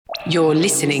You're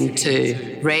listening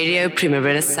to Radio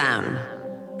Primavera Sound,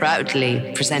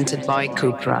 proudly presented by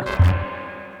Cupra.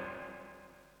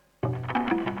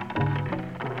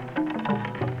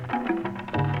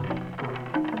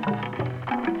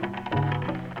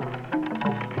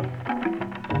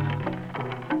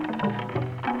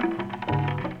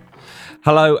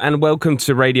 Hello and welcome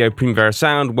to Radio Primavera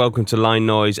Sound, welcome to Line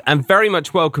Noise, and very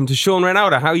much welcome to Shawn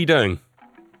Reynaldo. How are you doing?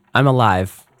 I'm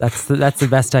alive. That's the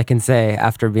best I can say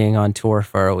after being on tour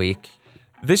for a week.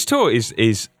 This tour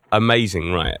is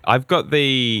amazing, right? I've got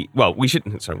we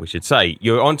should say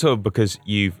you're on tour because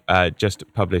you've just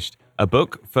published a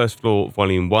book, First Floor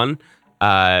Volume 1,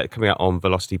 coming out on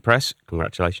Velocity Press.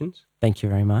 Congratulations. Thank you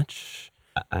very much.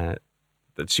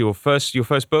 That's your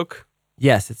first book?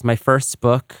 Yes, it's my first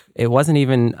book. I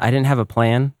didn't have a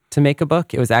plan to make a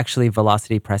book. It was actually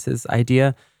Velocity Press's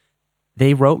idea.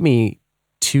 They wrote me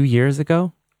 2 years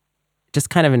ago, just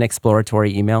kind of an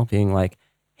exploratory email being like,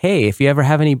 hey, if you ever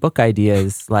have any book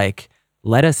ideas, like,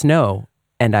 let us know.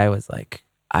 And I was like,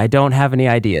 I don't have any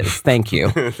ideas. Thank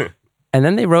you. And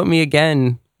then they wrote me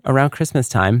again around Christmas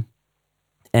time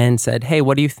and said, hey,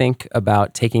 what do you think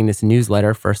about taking this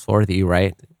newsletter, First Floor, that you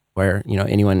write, where,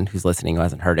 anyone who's listening who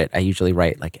hasn't heard it, I usually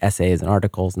write like essays and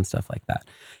articles and stuff like that.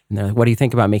 And they're like, what do you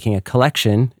think about making a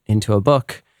collection into a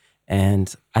book?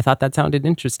 And I thought that sounded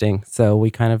interesting. So we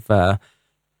kind of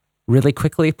really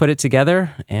quickly put it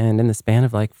together, and in the span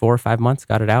of like 4 or 5 months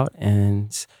got it out.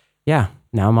 And yeah,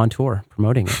 now I'm on tour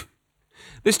promoting it.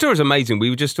 This tour is amazing. We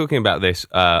were just talking about this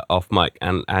off mic,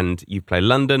 and you play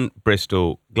London,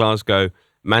 Bristol, Glasgow,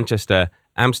 Manchester,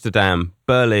 Amsterdam,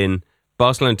 Berlin,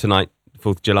 Barcelona tonight,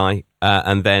 4th of July,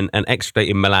 and then an extra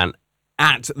date in Milan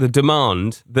at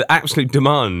the absolute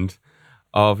demand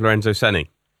of Lorenzo Senni.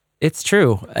 It's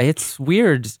true. It's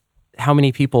weird how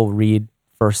many people read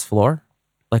First Floor.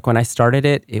 Like when I started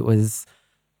it, it was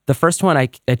the first one I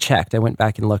checked. I went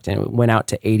back and looked, and it went out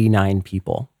to 89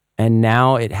 people. And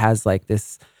now it has like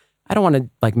this, I don't want to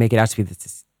like make it out to be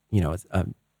this, it's a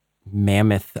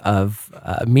mammoth of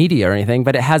media or anything,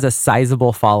 but it has a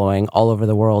sizable following all over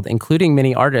the world, including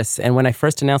many artists. And when I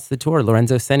first announced the tour,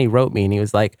 Lorenzo Senni wrote me and he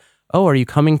was like, oh, are you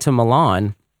coming to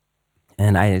Milan?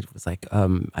 And I was like,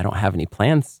 I don't have any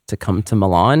plans to come to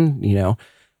Milan.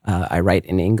 I write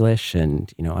in English,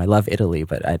 and I love Italy,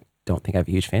 but I don't think I have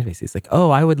a huge fan base. He's like,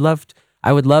 oh, I would love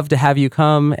to have you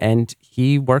come. And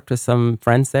he worked with some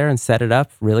friends there and set it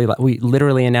up. We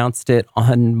literally announced it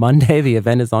on Monday. The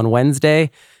event is on Wednesday,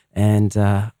 and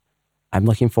I'm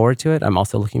looking forward to it. I'm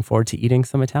also looking forward to eating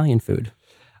some Italian food.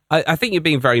 I think you're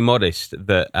being very modest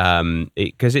that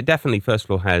because it definitely First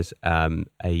Floor has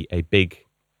a big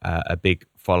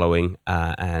following,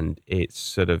 and it's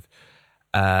sort of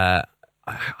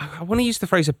I want to use the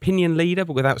phrase opinion leader,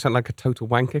 but without sounding like a total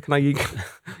wanker. Can I use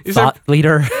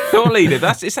leader? Thought leader. Is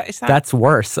that That's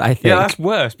worse, I think. Yeah, that's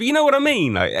worse. But you know what I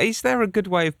mean? Like, is there a good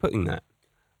way of putting that?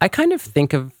 I kind of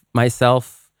think of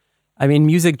myself,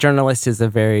 music journalist is a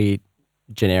very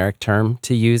generic term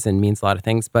to use and means a lot of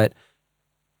things, but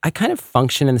I kind of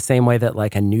function in the same way that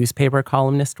like a newspaper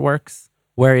columnist works,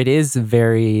 where it is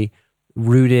very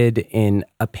rooted in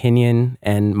opinion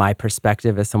and my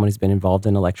perspective as someone who's been involved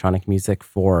in electronic music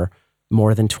for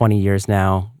more than 20 years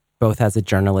now, both as a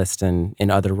journalist and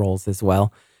in other roles as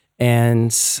well.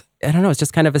 And I don't know, it's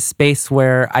just kind of a space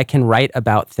where I can write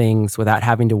about things without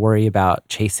having to worry about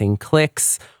chasing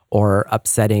clicks or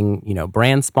upsetting,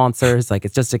 brand sponsors. Like,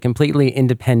 it's just a completely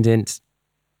independent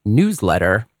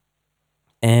newsletter.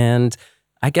 And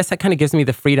I guess that kind of gives me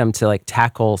the freedom to like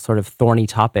tackle sort of thorny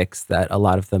topics that a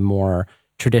lot of the more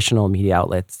traditional media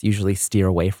outlets usually steer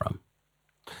away from.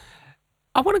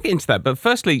 I want to get into that, but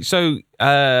firstly, so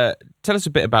tell us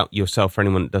a bit about yourself for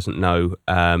anyone that doesn't know.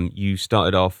 You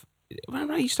started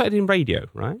in radio,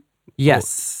 right?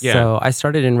 Yes. Yeah. So I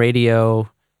started in radio,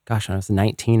 when I was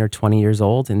 19 or 20 years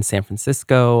old in San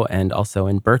Francisco and also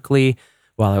in Berkeley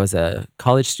while I was a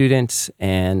college student.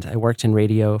 And I worked in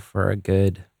radio for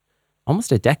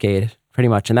almost a decade, pretty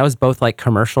much. And that was both like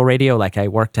commercial radio, like I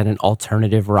worked at an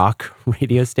alternative rock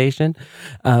radio station.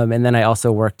 And then I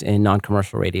also worked in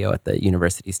non-commercial radio at the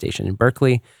university station in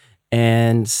Berkeley.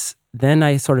 And then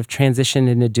I sort of transitioned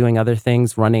into doing other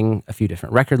things, running a few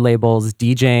different record labels,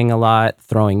 DJing a lot,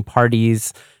 throwing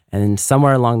parties. And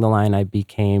somewhere along the line, I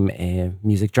became a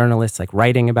music journalist, like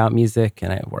writing about music.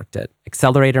 And I worked at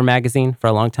Accelerator magazine for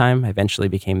a long time. I eventually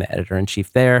became the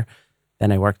editor-in-chief there.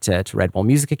 Then I worked at Red Bull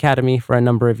Music Academy for a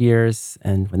number of years.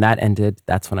 And when that ended,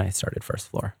 that's when I started First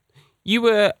Floor. You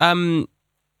were,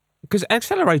 because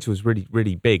Accelerator was really,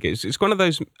 really big. It's one of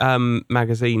those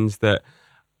magazines that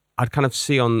I'd kind of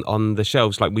see on the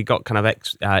shelves, like we got kind of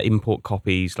import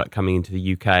copies like coming into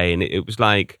the UK, and it was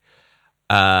like,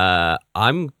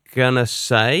 I'm gonna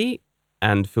say,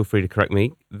 and feel free to correct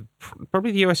me,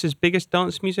 probably the US's biggest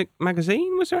dance music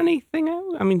magazine. Was there anything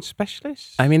else? I mean,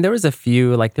 specialists? I mean, there was a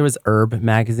few, like there was Herb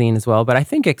magazine as well, but I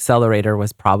think Accelerator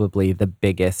was probably the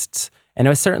biggest, and it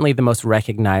was certainly the most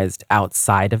recognized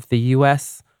outside of the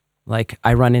US. Like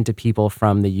I run into people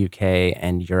from the UK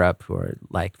and Europe who are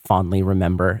like fondly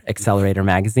remember Accelerator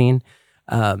magazine.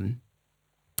 And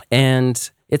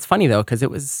it's funny though,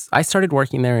 because I started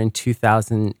working there in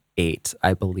 2008,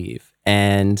 I believe.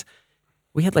 And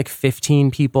we had like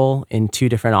 15 people in 2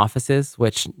 different offices,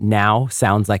 which now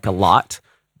sounds like a lot.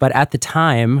 But at the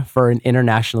time, for an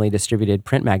internationally distributed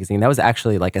print magazine, that was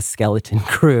actually like a skeleton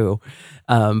crew.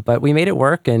 But we made it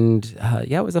work, and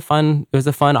it was a fun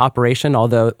operation.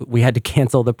 Although we had to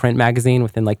cancel the print magazine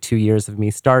within like 2 years of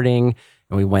me starting,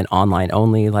 and we went online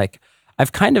only. Like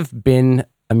I've kind of been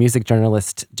a music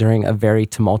journalist during a very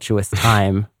tumultuous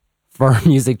time for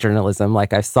music journalism.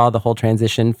 Like I saw the whole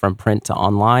transition from print to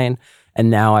online. And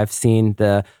now I've seen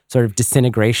the sort of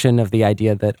disintegration of the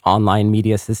idea that online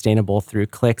media is sustainable through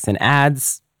clicks and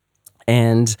ads.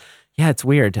 And yeah, it's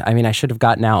weird. I mean, I should have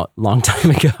gotten out a long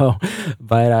time ago,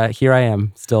 but here I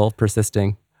am still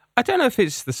persisting. I don't know if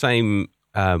it's the same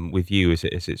with you as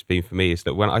it's been for me, is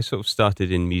that when I sort of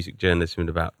started in music journalism in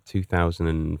about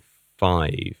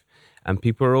 2005, and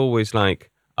people are always like,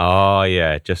 oh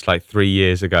yeah, just like 3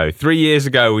 years ago. 3 years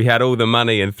ago we had all the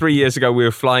money, and 3 years ago we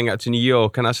were flying out to New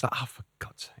York, and I was like, oh, for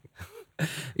God's sake.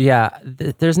 Yeah,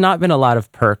 there's not been a lot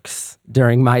of perks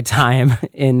during my time.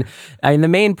 The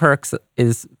main perks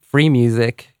is free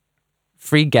music,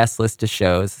 free guest list to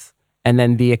shows, and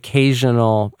then the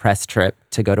occasional press trip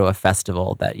to go to a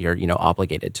festival that you're,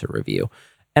 obligated to review.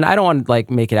 And I don't want to like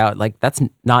make it out like that's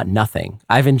not nothing.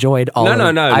 I've enjoyed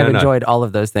enjoyed all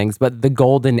of those things, but the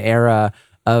golden era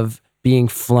of being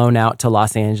flown out to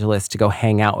Los Angeles to go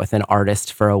hang out with an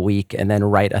artist for a week and then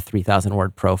write a 3,000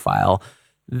 word profile,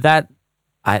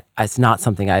 it's not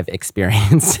something I've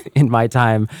experienced in my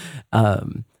time.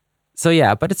 So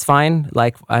yeah, but it's fine.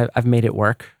 Like I've made it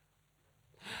work.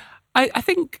 I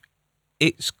think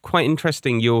it's quite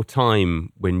interesting your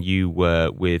time when you were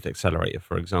with Accelerator,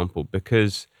 for example,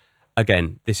 because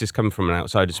again, this is coming from an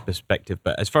outsider's perspective,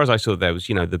 but as far as I saw, there was,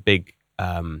 the big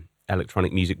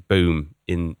electronic music boom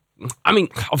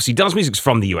obviously dance music's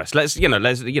from the US.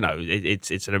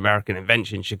 It's an American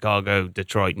invention, Chicago,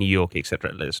 Detroit, New York,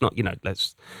 etc. Let's not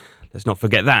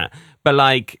forget that. But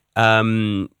like,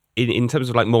 in terms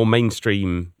of like more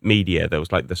mainstream media, there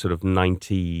was like the sort of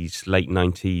late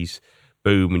 90s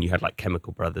boom, and you had like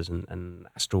Chemical Brothers and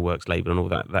Astralwerks label and all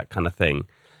that kind of thing.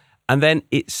 And then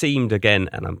it seemed again,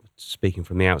 and I'm speaking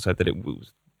from the outside, that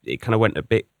it kind of went a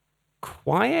bit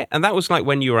quiet. And that was like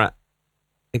when you were at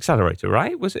Accelerator,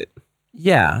 right? Was it?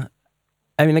 Yeah.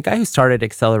 I mean, the guy who started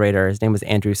Accelerator, his name was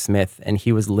Andrew Smith, and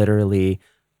he was literally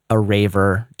a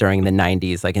raver during the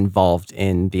 90s, like involved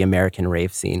in the American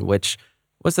rave scene, which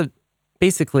was a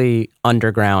basically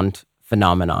underground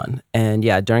phenomenon. And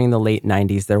yeah, during the late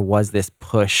 90s, there was this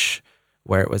push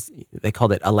where they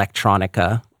called it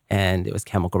electronica, and it was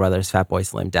Chemical Brothers, Fatboy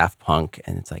Slim, Daft Punk.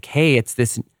 And it's like, hey, it's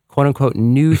this quote unquote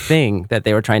new thing that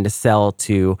they were trying to sell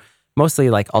to mostly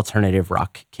like alternative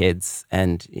rock kids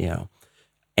and,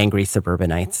 angry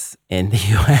suburbanites in the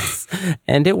US.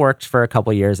 And it worked for a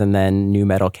couple years, and then new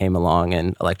metal came along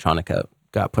and electronica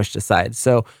got pushed aside.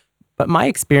 So, but my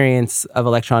experience of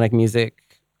electronic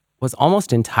music was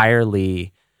almost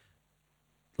entirely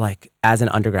like as an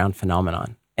underground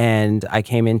phenomenon. And I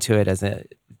came into it as a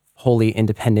wholly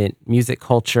independent music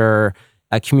culture,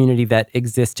 a community that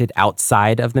existed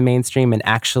outside of the mainstream and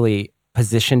actually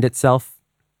positioned itself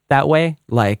that way.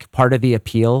 Like part of the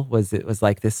appeal was it was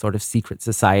like this sort of secret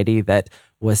society that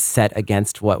was set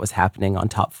against what was happening on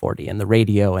Top 40 and the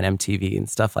radio and MTV and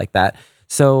stuff like that.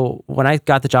 So when I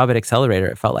got the job at Accelerator,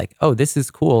 it felt like, oh, this is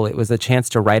cool. It was a chance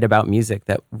to write about music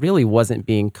that really wasn't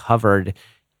being covered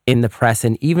in the press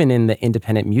and even in the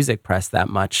independent music press that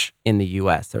much in the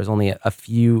US. There was only a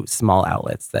few small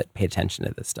outlets that paid attention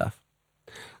to this stuff.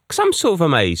 Because I'm sort of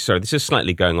amazed, sorry, this is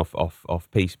slightly going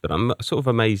off piece, but I'm sort of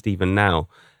amazed even now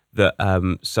that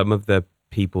some of the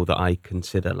people that I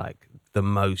consider like the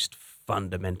most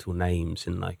fundamental names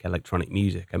in like electronic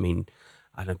music, I mean,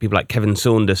 I know people like Kevin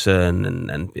Saunderson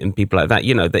and people like that,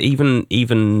 that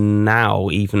even now,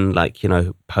 even like,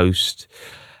 post,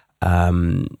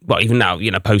 even now,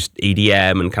 post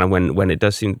EDM and kind of when it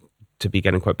does seem to be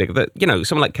getting quite big, that,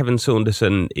 someone like Kevin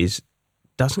Saunderson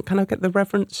doesn't kind of get the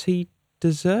reverence he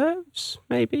deserves,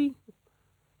 maybe?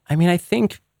 I mean, I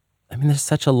think I mean, there's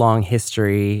such a long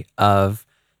history of,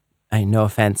 no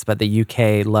offense, but the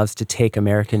UK loves to take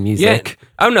American music.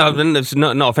 Yeah. Oh no, then it's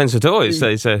not offense at all. It's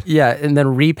a Yeah, and then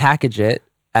repackage it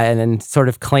and then sort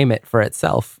of claim it for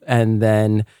itself. And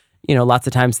then, lots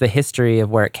of times the history of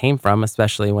where it came from,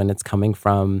 especially when it's coming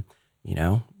from,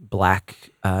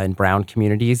 Black and brown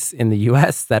communities in the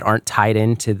US that aren't tied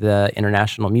into the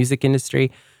international music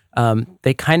industry,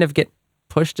 they kind of get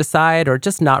pushed aside or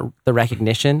just not the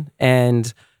recognition.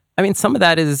 And I mean, some of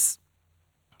that is,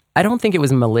 I don't think it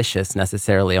was malicious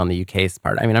necessarily on the UK's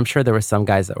part. I mean, I'm sure there were some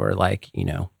guys that were like,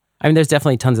 there's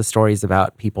definitely tons of stories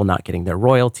about people not getting their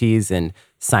royalties and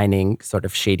signing sort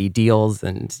of shady deals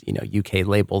and, UK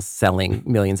labels selling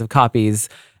millions of copies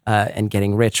and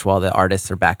getting rich while the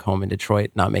artists are back home in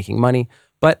Detroit not making money.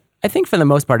 But I think for the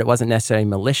most part, it wasn't necessarily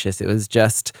malicious. It was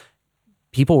just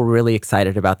people were really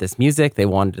excited about this music. They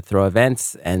wanted to throw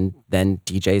events, and then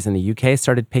DJs in the UK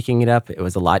started picking it up. It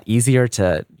was a lot easier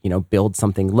to, build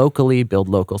something locally, build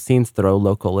local scenes, throw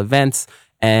local events.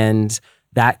 And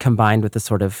that combined with the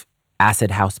sort of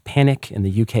acid house panic in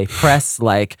the UK press,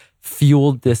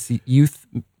 fueled this youth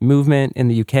movement in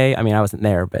the UK. I mean, I wasn't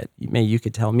there, but maybe you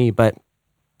could tell me. But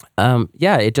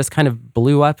it just kind of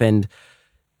blew up. And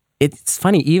it's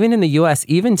funny, even in the US,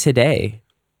 even today,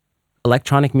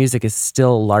 electronic music is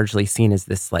still largely seen as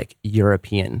this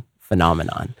European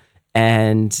phenomenon.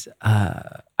 And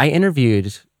I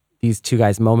interviewed these two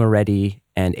guys, Moma Reddy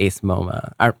and Ace Mo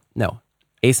and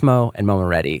Moma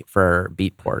Reddy for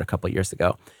Beatport a couple of years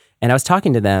ago. And I was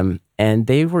talking to them, and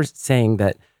they were saying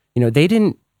that, they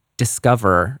didn't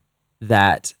discover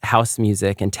that house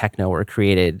music and techno were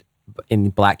created in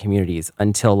Black communities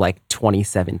until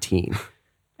 2017.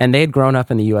 And they had grown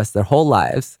up in the US their whole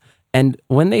lives. And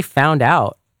when they found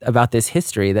out about this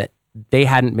history that they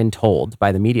hadn't been told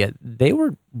by the media, they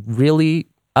were really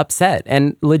upset,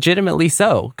 and legitimately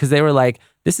so, because they were like,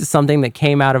 this is something that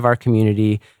came out of our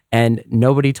community and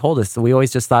nobody told us. So we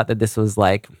always just thought that this was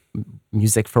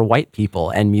music for white people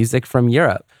and music from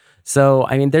Europe. So,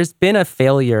 I mean, there's been a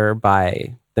failure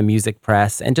by the music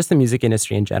press and just the music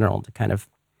industry in general to kind of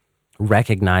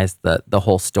recognize the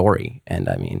whole story. And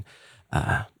I mean,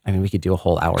 we could do a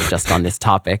whole hour just on this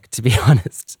topic, to be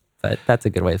honest, but that's a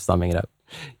good way of summing it up.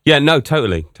 Yeah, no,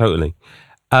 totally.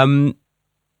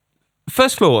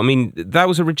 First Floor, I mean, that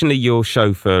was originally your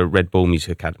show for Red Bull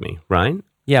Music Academy, right?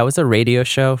 Yeah, it was a radio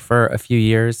show for a few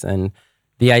years. And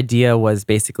the idea was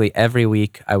basically every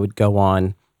week I would go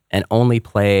on and only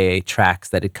play tracks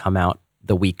that had come out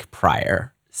the week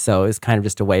prior. So it was kind of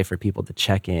just a way for people to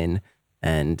check in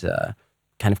and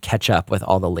kind of catch up with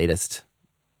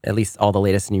at least all the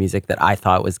latest new music that I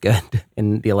thought was good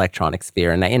in the electronic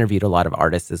sphere. And I interviewed a lot of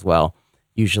artists as well,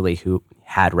 usually who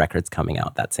had records coming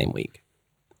out that same week.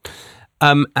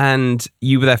 And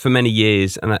you were there for many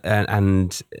years,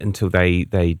 and until they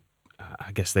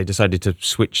I guess they decided to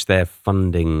switch their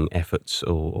funding efforts,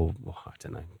 or I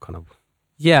don't know, kind of.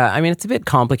 Yeah, I mean, it's a bit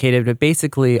complicated, but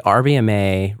basically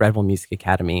RBMA, Red Bull Music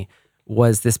Academy,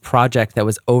 was this project that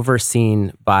was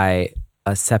overseen by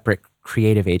a separate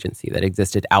creative agency that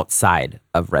existed outside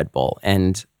of Red Bull.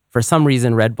 And for some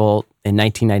reason, Red Bull in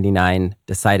 1999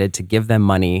 decided to give them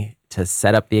money to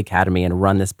set up the academy and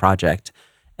run this project.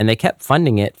 And they kept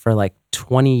funding it for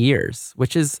 20 years,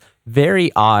 which is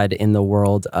very odd in the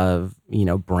world of,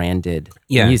 branded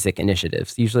music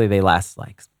initiatives. Usually they last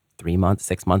 3 months,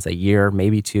 6 months, a year,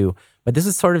 maybe 2. But this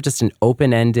is sort of just an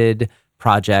open-ended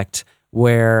project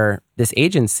where this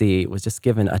agency was just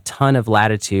given a ton of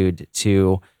latitude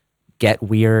to get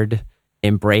weird,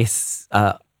 embrace,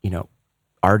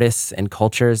 artists and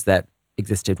cultures that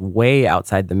existed way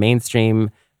outside the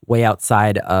mainstream, way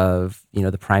outside of,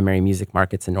 the primary music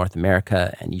markets in North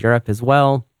America and Europe as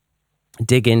well.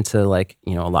 Dig into a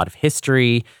lot of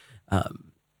history.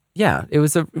 It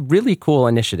was a really cool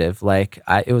initiative.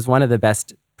 It was one of the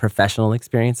best professional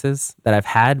experiences that I've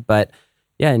had. But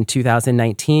yeah, in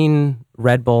 2019,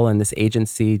 Red Bull and this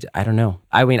agency, I don't know.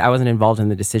 I mean, I wasn't involved in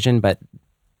the decision, but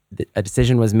a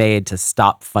decision was made to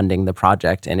stop funding the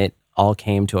project, and it all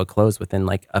came to a close within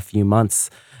a few months.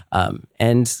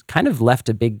 And kind of left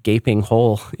a big gaping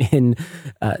hole in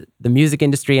the music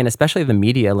industry and especially the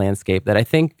media landscape that I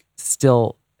think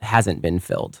still hasn't been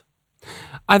filled.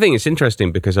 I think it's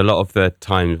interesting because a lot of the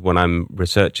times when I'm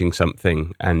researching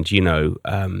something, and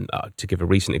to give a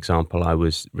recent example, I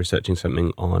was researching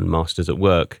something on Masters at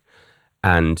Work,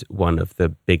 and one of the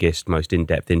biggest, most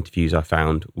in-depth interviews I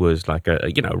found was a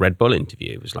Red Bull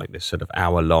interview. It was this sort of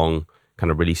hour-long,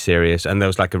 kind of really serious, and there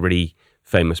was a really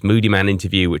famous Moody Man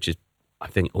interview, which is, I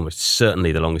think, almost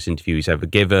certainly the longest interview he's ever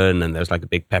given. And there was a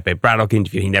big Pepe Braddock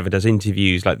interview. He never does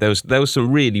interviews. There was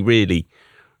some really, really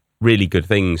really good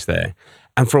things there.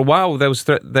 And for a while, there was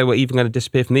they were even going to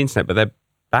disappear from the internet, but they're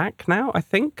back now, I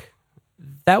think.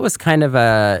 That was kind of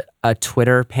a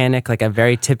Twitter panic, like a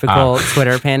very typical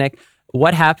Twitter panic.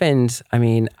 What happened? I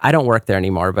mean, I don't work there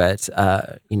anymore, but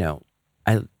I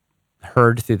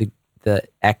heard through the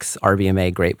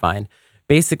ex-RBMA grapevine.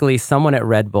 Basically, someone at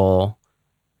Red Bull,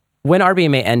 when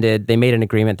RBMA ended, they made an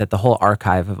agreement that the whole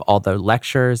archive of all the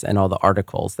lectures and all the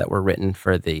articles that were written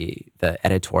for the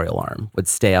editorial arm would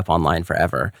stay up online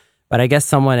forever. But I guess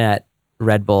someone at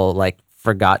Red Bull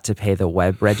forgot to pay the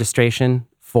web registration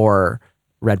for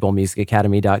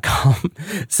redbullmusicacademy.com.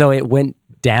 So it went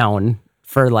down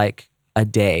for a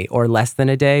day or less than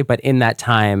a day. But in that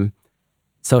time,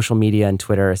 social media and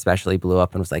Twitter especially blew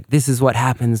up and was like, this is what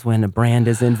happens when a brand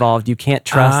is involved. You can't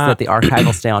trust that the archive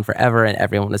will stay on forever. And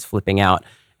everyone was flipping out.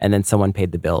 And then someone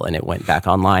paid the bill and it went back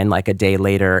online a day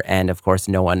later. And of course,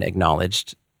 no one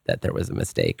acknowledged that there was a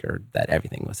mistake or that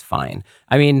everything was fine.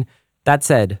 I mean, that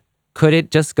said, could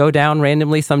it just go down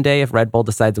randomly someday if Red Bull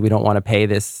decides we don't want to pay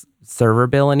this server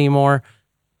bill anymore?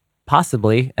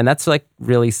 Possibly. And that's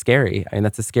really scary. I mean,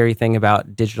 that's a scary thing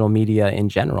about digital media in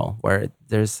general, where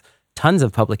there's tons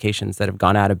of publications that have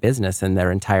gone out of business and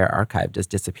their entire archive just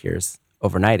disappears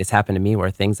overnight. It's happened to me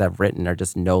where things I've written are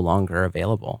just no longer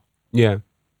available. Yeah.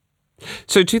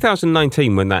 So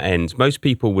 2019, when that ends, most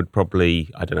people would probably,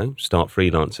 I don't know, start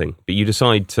freelancing. But you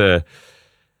decide to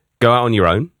go out on your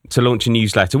own to launch a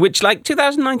newsletter, which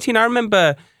 2019, I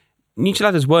remember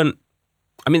newsletters weren't,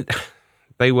 I mean,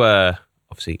 they were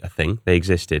obviously a thing. They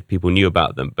existed. People knew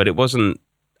about them. But it wasn't,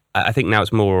 I think now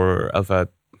it's more of a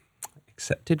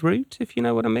accepted route, if you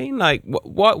know what I mean.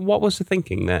 What was the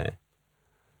thinking there?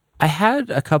 I had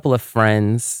a couple of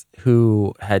friends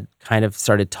who had kind of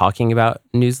started talking about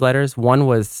newsletters. One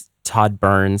was Todd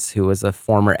Burns, who was a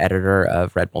former editor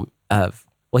of Red Bull.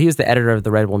 He was the editor of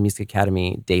the Red Bull Music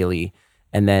Academy Daily,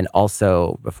 and then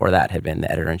also before that had been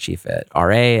the editor-in-chief at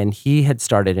RA. And he had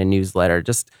started a newsletter,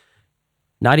 just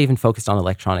not even focused on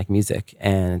electronic music.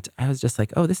 And I was just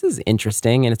like, oh, this is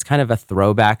interesting. And it's kind of a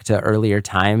throwback to earlier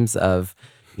times of,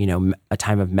 a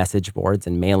time of message boards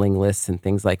and mailing lists and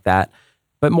things like that.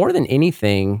 But more than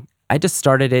anything, I just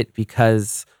started it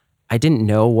because I didn't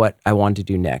know what I wanted to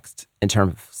do next in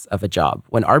terms of a job.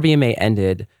 When RBMA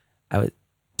ended,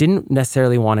 didn't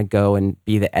necessarily want to go and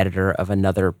be the editor of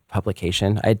another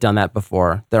publication. I had done that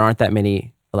before. There aren't that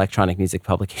many electronic music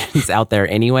publications out there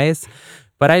anyways.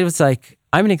 But I was like,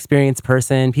 I'm an experienced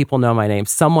person. People know my name.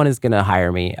 Someone is going to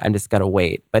hire me. I'm just going to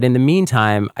wait. But in the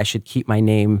meantime, I should keep my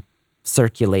name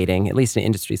circulating, at least in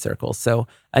industry circles. So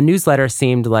a newsletter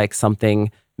seemed like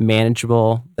something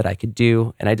manageable that I could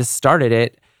do. And I just started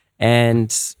it and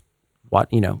just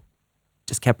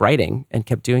kept writing and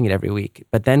kept doing it every week.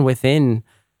 But then within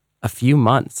a few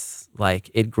months,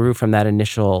 it grew from that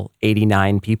initial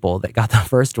 89 people that got the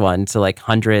first one to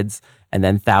hundreds and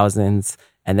then thousands.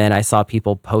 And then I saw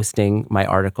people posting my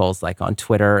articles on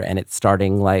Twitter, and it's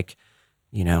starting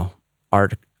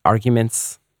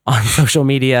arguments on social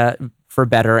media for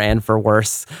better and for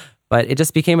worse. But it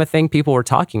just became a thing people were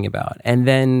talking about. And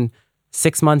then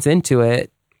 6 months into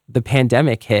it, the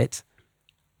pandemic hit,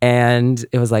 and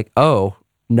it was like, oh,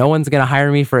 no one's going to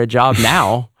hire me for a job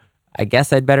now. I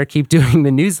guess I'd better keep doing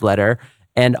the newsletter.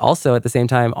 And also at the same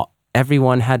time,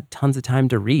 everyone had tons of time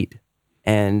to read.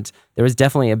 And there was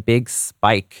definitely a big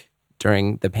spike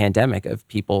during the pandemic of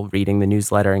people reading the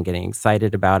newsletter and getting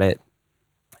excited about it.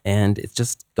 And it's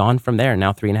just gone from there.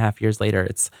 Now, 3.5 years later,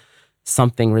 it's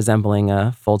something resembling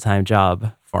a full-time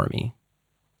job for me.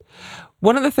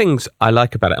 One of the things I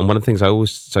like about it, and one of the things I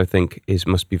also think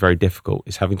must be very difficult,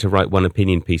 is having to write one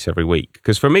opinion piece every week.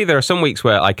 Because for me, there are some weeks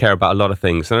where I care about a lot of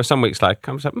things. And there are some weeks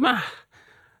I'm just like,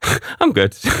 I'm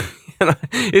good.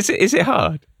 Is it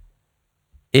hard?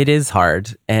 It is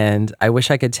hard. And I wish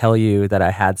I could tell you that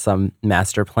I had some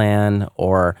master plan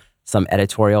or some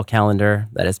editorial calendar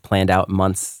that is planned out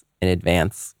months in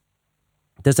advance.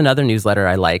 There's another newsletter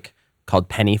I like called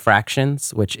Penny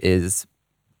Fractions, which is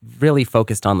really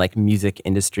focused on music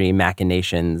industry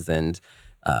machinations and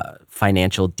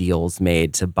financial deals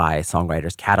made to buy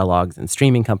songwriters' catalogs and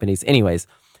streaming companies. Anyways,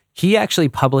 he actually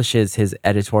publishes his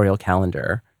editorial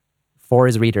calendar for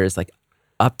his readers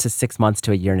up to 6 months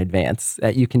to a year in advance.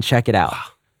 You can check it out.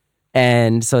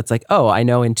 And so it's oh, I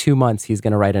know in 2 months he's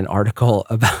going to write an article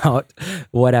about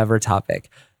whatever topic.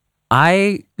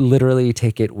 I literally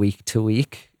take it week to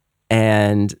week.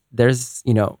 And there's,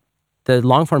 the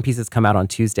long form pieces come out on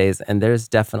Tuesdays, and there's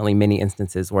definitely many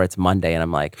instances where it's Monday and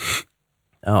I'm like,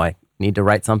 oh, I need to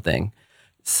write something.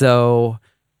 So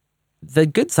the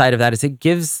good side of that is it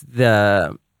gives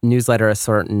the newsletter a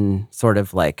certain sort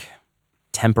of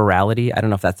temporality. I don't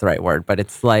know if that's the right word, but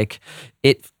it's like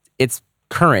it's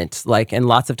current. Like, and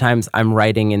lots of times I'm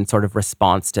writing in sort of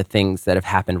response to things that have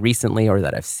happened recently or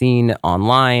that I've seen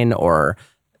online, or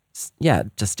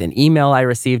just an email I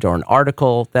received or an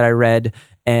article that I read.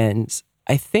 And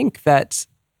I think that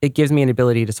it gives me an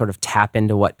ability to sort of tap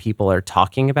into what people are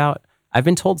talking about. I've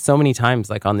been told so many times,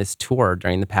 like on this tour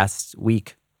during the past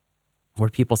week, where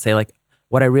people say, like,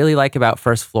 what I really like about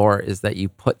First Floor is that you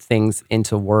put things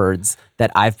into words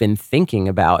that I've been thinking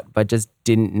about, but just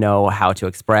didn't know how to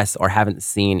express or haven't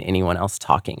seen anyone else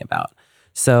talking about.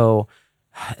 So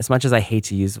as much as I hate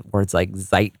to use words like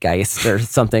zeitgeist or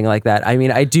something like that, I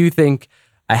mean, I do think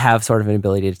I have sort of an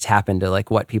ability to tap into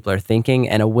like what people are thinking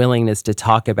and a willingness to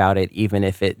talk about it, even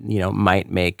if it,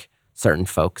 might make certain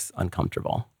folks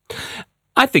uncomfortable.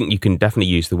 I think you can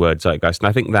definitely use the word zeitgeist, and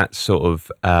I think that's sort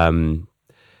of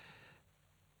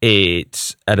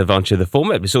it's an advantage of the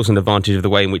format, but it's also an advantage of the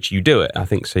way in which you do it. I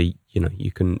think so.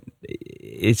 You can.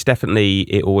 It's definitely.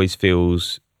 It always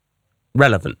feels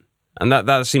relevant, and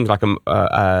that seems like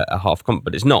a half compliment,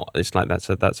 but it's not. It's like that's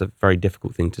a very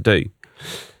difficult thing to do.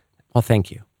 Well,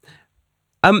 thank you.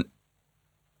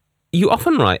 You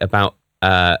often write about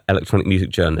electronic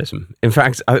music journalism. In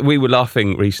fact, we were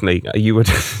laughing recently. You were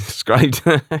described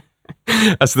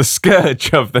as the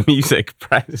scourge of the music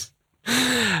press.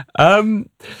 And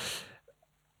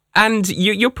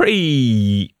you're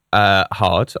pretty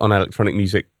hard on electronic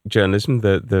music journalism,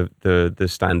 the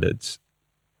standards.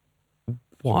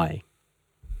 Why?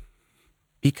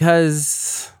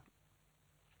 Because,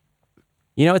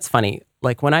 it's funny.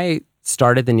 Like when I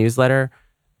started the newsletter,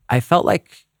 I felt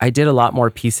like I did a lot more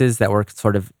pieces that were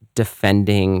sort of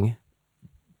defending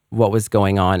what was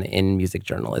going on in music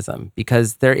journalism,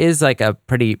 because there is like a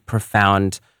pretty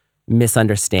profound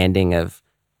misunderstanding of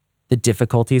the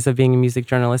difficulties of being a music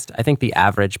journalist. I think the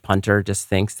average punter just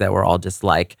thinks that we're all just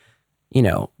like,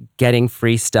 getting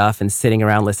free stuff and sitting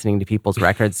around listening to people's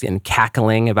records and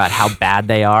cackling about how bad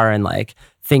they are and like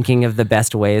thinking of the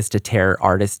best ways to tear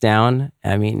artists down.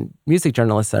 I mean, music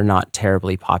journalists are not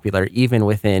terribly popular, even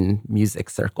within music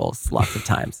circles, lots of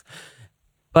times.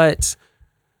 But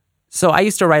so I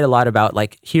used to write a lot about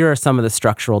like, here are some of the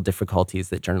structural difficulties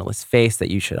that journalists face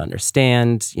that you should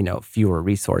understand, fewer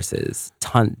resources,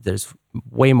 there's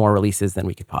way more releases than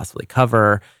we could possibly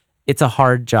cover. It's a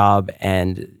hard job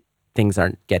and things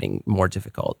aren't getting more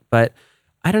difficult. But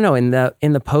I don't know, in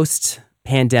the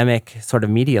post-pandemic sort of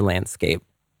media landscape,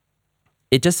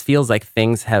 it just feels like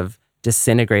things have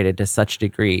disintegrated to such a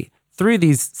degree through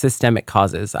these systemic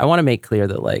causes. I want to make clear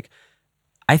that like,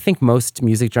 I think most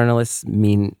music journalists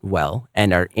mean well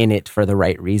and are in it for the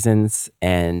right reasons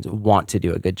and want to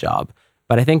do a good job.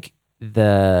 But I think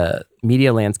the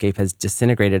media landscape has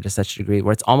disintegrated to such a degree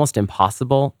where it's almost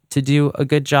impossible to do a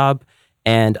good job.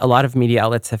 And a lot of media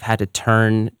outlets have had to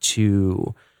turn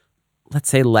to, let's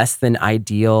say, less than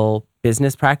ideal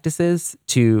business practices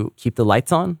to keep the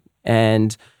lights on.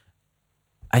 And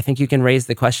I think you can raise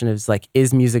the question of like,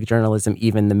 is music journalism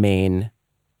even the main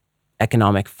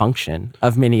economic function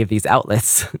of many of these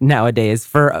outlets nowadays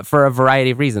for a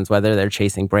variety of reasons, whether they're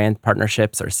chasing brand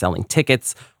partnerships or selling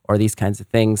tickets or these kinds of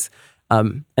things.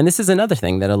 And this is another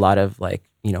thing that a lot of like,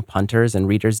 punters and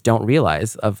readers don't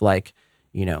realize of like,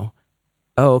 oh,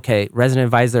 okay, Resident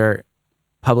Advisor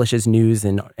publishes news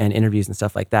and interviews and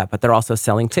stuff like that, but they're also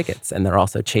selling tickets and they're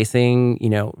also chasing,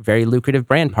 very lucrative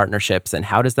brand partnerships. And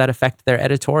how does that affect their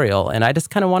editorial? And I just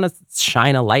kind of want to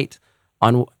shine a light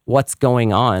on what's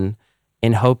going on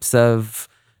in hopes of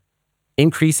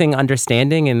increasing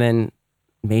understanding and then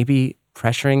maybe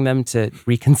pressuring them to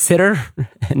reconsider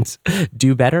and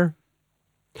do better.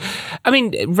 I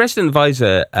mean, Resident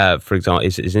Advisor, for example,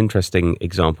 is an interesting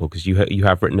example because you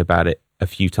have written about it a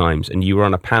few times, and you were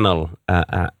on a panel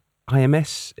at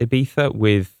IMS Ibiza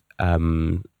with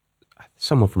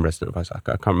someone from Resident Advisor. I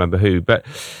can't remember who, but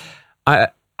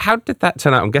how did that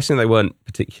turn out? I'm guessing they weren't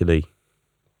particularly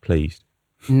pleased.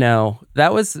 No,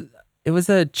 it was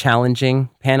a challenging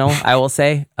panel, I will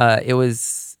say. It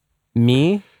was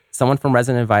me, someone from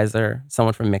Resident Advisor,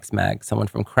 someone from Mixmag, someone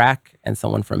from Crack, and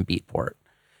someone from Beatport.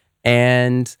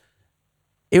 And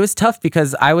it was tough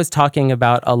because I was talking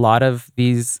about a lot of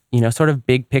these, sort of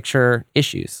big picture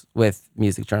issues with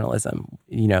music journalism,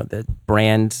 the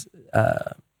brand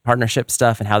partnership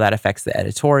stuff and how that affects the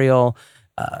editorial,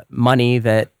 money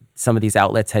that some of these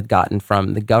outlets had gotten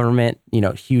from the government,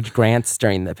 huge grants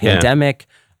during the pandemic.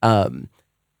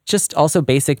 Just also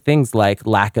basic things like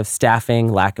lack of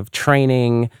staffing, lack of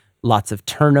training, lots of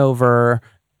turnover,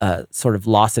 sort of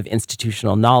loss of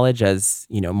institutional knowledge as,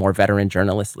 more veteran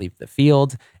journalists leave the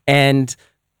field. And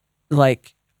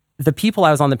like the people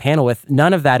I was on the panel with,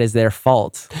 none of that is their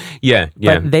fault. Yeah.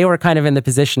 But they were kind of in the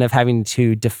position of having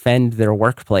to defend their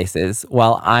workplaces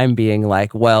while I'm being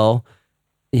like, well,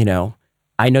 you know,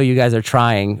 I know you guys are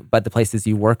trying, but the places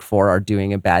you work for are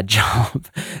doing a bad job.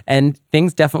 And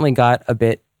things definitely got a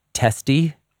bit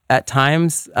testy at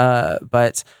times.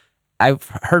 But I've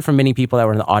heard from many people that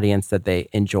were in the audience that they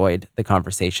enjoyed the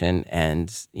conversation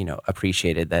and, you know,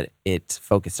 appreciated that it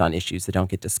focused on issues that don't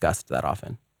get discussed that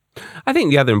often. I think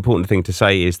the other important thing to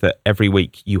say is that every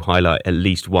week you highlight at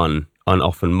least one, and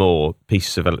often more,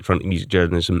 pieces of electronic music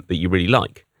journalism that you really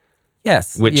like.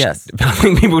 Yes. Which I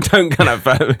think people don't kind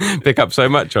of pick up so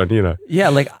much on, you know. Yeah,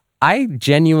 like I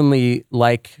genuinely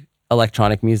like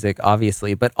electronic music,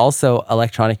 obviously, but also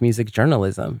electronic music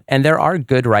journalism. And there are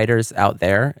good writers out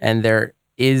there, and there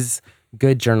is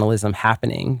good journalism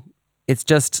happening. It's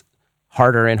just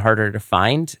harder and harder to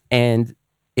find. And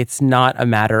it's not a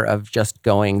matter of just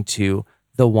going to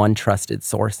the one trusted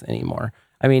source anymore.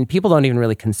 I mean, people don't even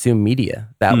really consume media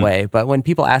that way. But when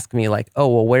people ask me like, oh,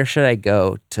 well, where should I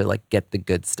go to like get the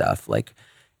good stuff? Like,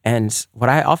 and what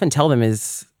I often tell them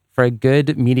is for a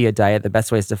good media diet, the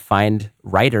best way is to find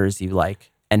writers you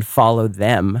like and follow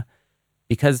them,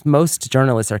 because most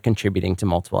journalists are contributing to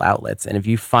multiple outlets. And if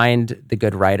you find the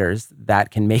good writers,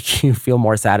 that can make you feel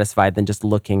more satisfied than just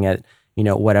looking at, you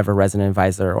know, whatever Resident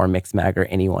Advisor or Mixmag or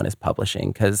anyone is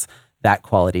publishing, because that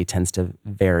quality tends to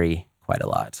vary quite a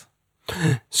lot.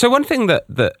 So one thing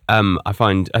that I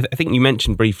find, I think you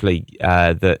mentioned briefly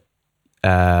that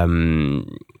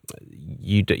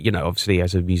you know, obviously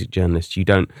as a music journalist, you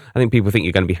don't. I think people think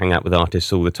you're going to be hanging out with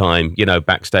artists all the time, you know,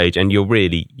 backstage, and you're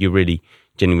really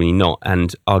genuinely not,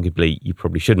 and arguably you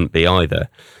probably shouldn't be either.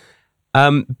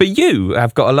 But you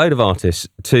have got a load of artists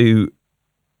to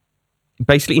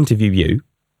basically interview you.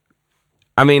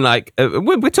 I mean, like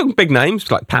we're talking big names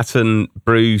like Patton,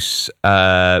 Bruce,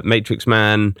 Matrix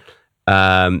Man.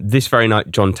 This very night,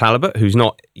 John Talbot, who's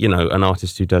not, you know, an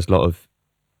artist who does a lot of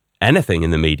anything in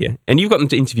the media, and you've got them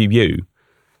to interview you.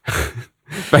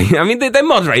 I mean, they're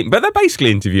moderating, but they're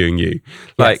basically interviewing you.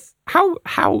 Like, yes.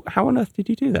 How on earth did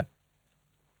you do that?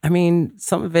 I mean,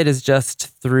 some of it is just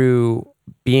through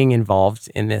being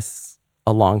involved in this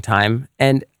a long time,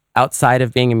 and outside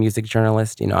of being a music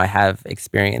journalist, you know, I have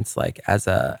experience like as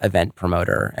a event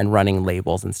promoter and running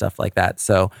labels and stuff like that.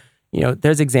 So, you know,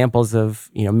 there's examples of,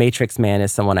 you know, Matrix Man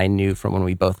is someone I knew from when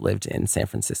we both lived in San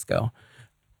Francisco.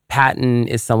 Patton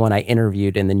is someone I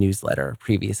interviewed in the newsletter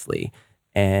previously.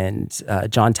 And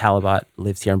John Talbot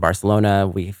lives here in Barcelona.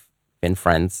 We've been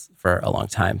friends for a long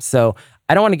time. So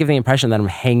I don't want to give the impression that I'm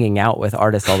hanging out with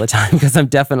artists all the time, because I'm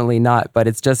definitely not. But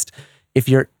it's just, if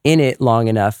you're in it long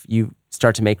enough, you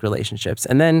start to make relationships.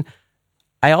 And then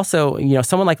I also, you know,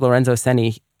 someone like Lorenzo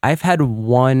Senni, I've had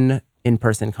one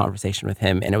in-person conversation with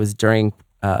him, and it was during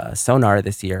Sonar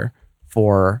this year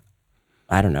for,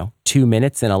 I don't know, 2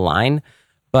 minutes in a line.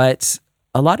 But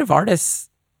a lot of artists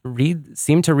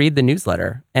seem to read the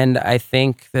newsletter, and I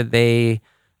think that they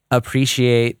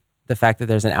appreciate the fact that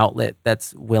there's an outlet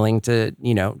that's willing to,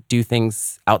 you know, do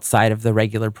things outside of the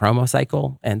regular promo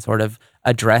cycle and sort of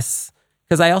address,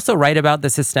 because I also write about the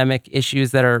systemic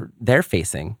issues that they're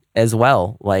facing as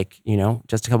well. Like, you know,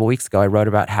 just a couple of weeks ago, I wrote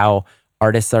about how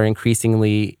artists are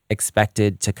increasingly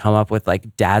expected to come up with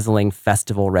like dazzling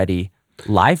festival-ready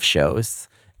live shows,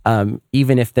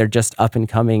 even if they're just up and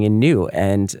coming and new.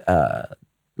 And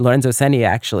Lorenzo Senni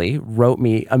actually wrote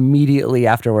me immediately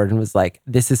afterward and was like,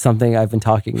 this is something I've been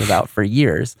talking about for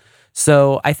years.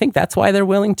 So I think that's why they're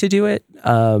willing to do it.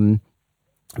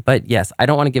 But yes, I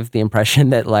don't want to give the impression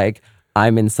that like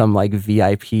I'm in some like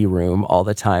VIP room all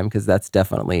the time, because that's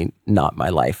definitely not my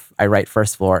life. I write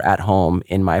First Floor at home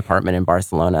in my apartment in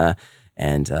Barcelona,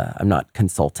 and I'm not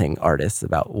consulting artists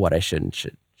about what I should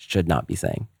and should not be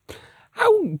saying.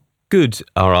 How good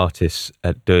are artists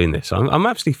at doing this? I'm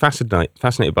absolutely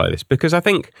fascinated by this, because I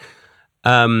think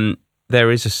there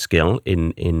is a skill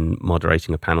in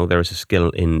moderating a panel. There is a skill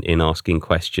in asking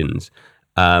questions,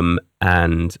 and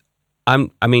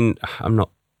I'm not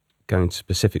going into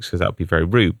specifics because that would be very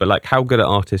rude, but like, how good are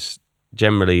artists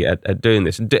generally at doing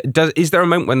this? Is there a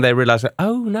moment when they realize that,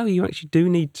 oh no, you actually do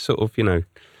need to sort of, you know?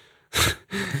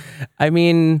 I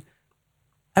mean,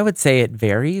 I would say it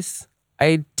varies.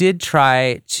 I did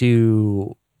try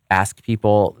to ask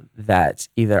people that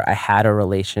either I had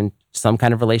some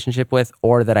kind of relationship with,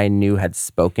 or that I knew had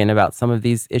spoken about some of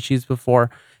these issues before.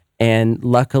 And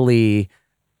luckily,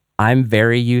 I'm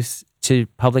very used to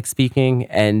public speaking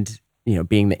and, you know,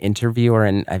 being the interviewer,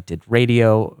 and I did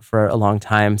radio for a long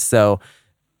time. So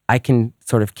I can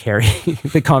sort of carry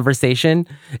the conversation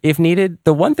if needed.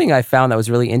 The one thing I found that was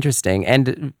really interesting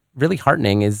and really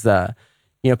heartening is,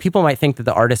 people might think that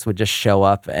the artist would just show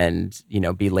up and,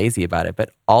 be lazy about it.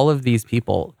 But all of these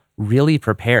people really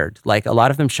prepared. Like a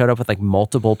lot of them showed up with like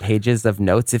multiple pages of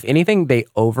notes. If anything, they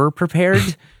over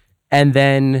prepared and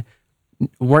then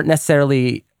weren't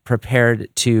necessarily prepared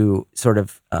to sort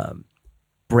of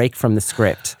break from the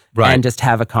script and just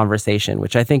have a conversation,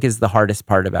 which I think is the hardest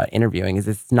part about interviewing. Is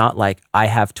it's not like I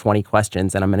have 20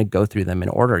 questions and I'm going to go through them in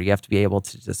order. You have to be able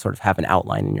to just sort of have an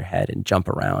outline in your head and jump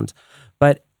around.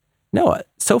 But no,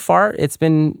 so far it's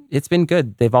been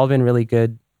good. They've all been really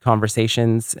good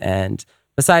conversations, and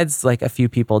besides like a few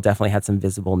people definitely had some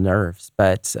visible nerves,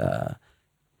 but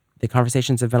the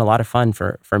conversations have been a lot of fun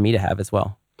for me to have as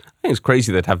well. I think it's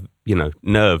crazy they'd have,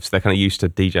 nerves. They're kind of used to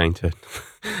DJing to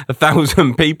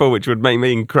 1,000 people, which would make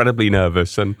me incredibly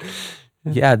nervous. And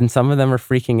yeah, and some of them are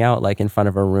freaking out like in front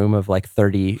of a room of like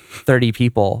 30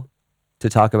 people to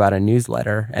talk about a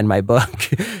newsletter and my book.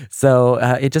 So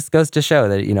it just goes to show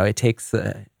that,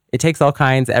 it takes all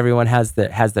kinds. Everyone has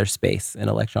their space in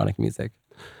electronic music.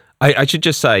 I should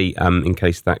just say, in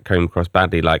case that came across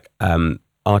badly, like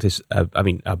artists, are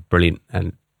brilliant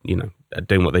and,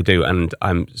 doing what they do. And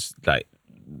I'm like,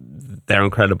 they're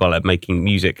incredible at making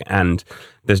music, and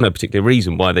there's no particular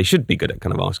reason why they should be good at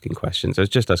kind of asking questions. It's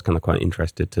just us kind of quite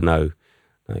interested to know,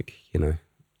 like,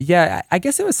 Yeah, I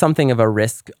guess it was something of a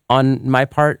risk on my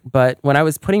part, but when I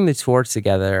was putting the tour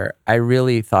together, I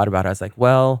really thought about it. I was like,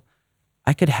 well,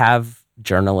 I could have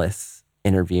journalists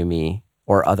interview me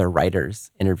or other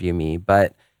writers interview me,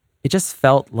 but it just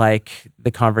felt like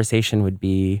the conversation would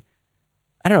be,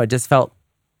 I don't know, it just felt,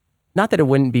 not that it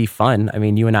wouldn't be fun. I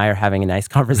mean, you and I are having a nice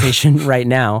conversation right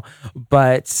now,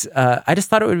 but I just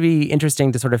thought it would be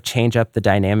interesting to sort of change up the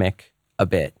dynamic a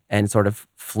bit and sort of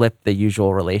flip the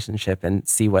usual relationship and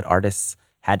see what artists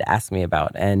had to ask me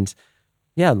about. And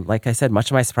yeah, like I said, much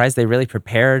to my surprise, they really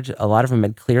prepared. A lot of them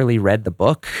had clearly read the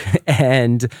book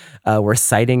and were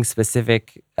citing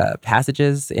specific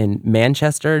passages. In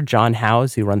Manchester, John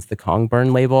Howes, who runs the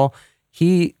Kongburn label,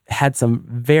 he had some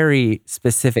very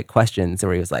specific questions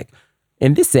where he was like,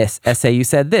 in this essay, you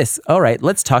said this. All right,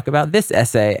 let's talk about this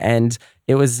essay. And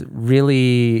it was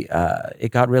really,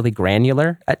 it got really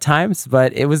granular at times,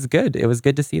 but it was good. It was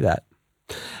good to see that.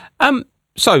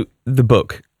 So the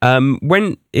book,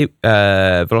 when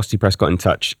Velocity Press got in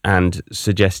touch and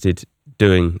suggested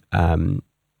doing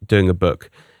a book,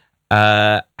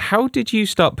 how did you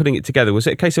start putting it together? Was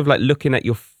it a case of like looking at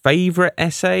your favorite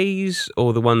essays,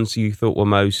 or the ones you thought were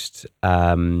most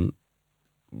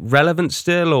relevant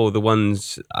still, or the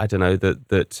ones, I don't know,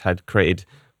 that had created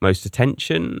most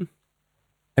attention?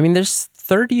 I mean, there's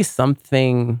 30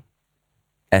 something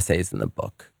essays in the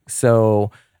book.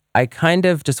 So I kind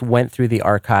of just went through the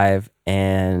archive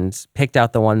and picked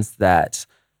out the ones that,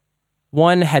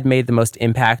 one, had made the most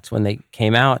impact when they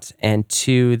came out, and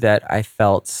two, that I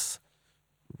felt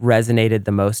resonated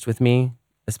the most with me,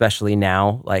 especially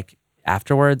now, like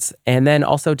afterwards. And then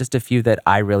also just a few that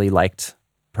I really liked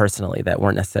personally that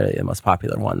weren't necessarily the most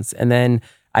popular ones. And then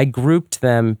I grouped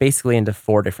them basically into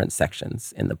 4 different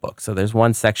sections in the book. So there's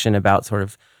one section about sort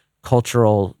of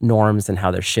cultural norms and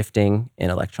how they're shifting in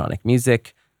electronic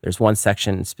music. There's one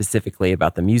section specifically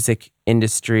about the music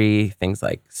industry, things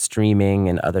like streaming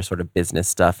and other sort of business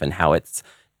stuff and how it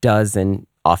does and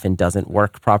often doesn't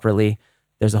work properly.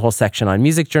 There's a whole section on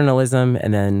music journalism,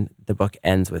 and then the book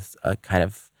ends with a kind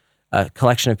of a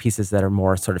collection of pieces that are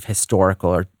more sort of historical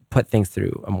or put things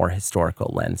through a more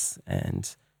historical lens.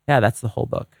 And yeah, that's the whole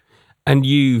book. And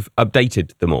you've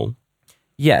updated them all?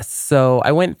 Yes. So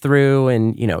I went through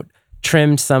and,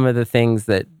 trimmed some of the things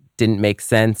that didn't make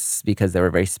sense because they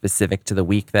were very specific to the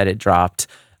week that it dropped.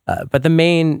 But the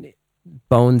main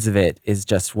bones of it is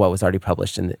just what was already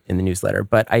published in the newsletter.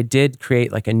 But I did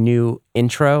create like a new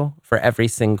intro for every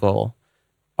single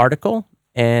article.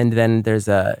 And then there's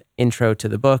a intro to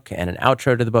the book and an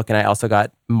outro to the book. And I also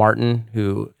got Martin,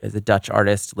 who is a Dutch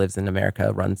artist, lives in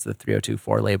America, runs the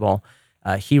 3024 label.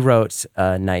 He wrote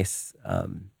a nice,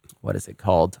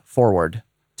 forward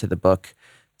to the book.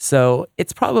 So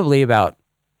it's probably about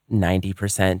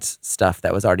 90% stuff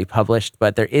that was already published,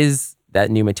 but there is that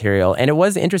new material. And it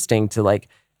was interesting to like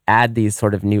add these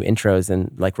sort of new intros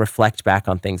and like reflect back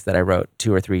on things that I wrote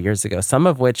 2 or 3 years ago, some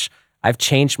of which I've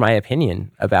changed my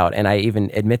opinion about. And I even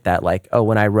admit that, like, oh,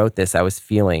 when I wrote this, I was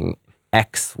feeling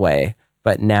X way,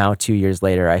 but now 2 years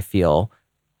later, I feel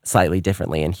slightly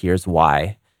differently, and here's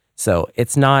why. So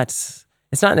it's not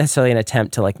necessarily an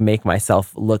attempt to like make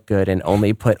myself look good and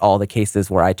only put all the cases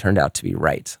where I turned out to be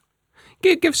right.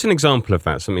 Give us an example of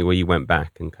that, something where you went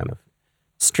back and kind of...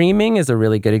 Streaming is a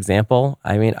really good example.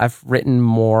 I mean, I've written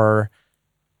more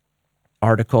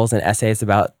articles and essays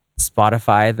about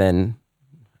Spotify than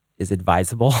is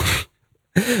advisable.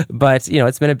 But,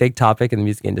 it's been a big topic in the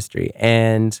music industry.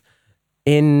 And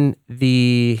in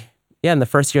the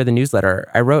first year of the newsletter,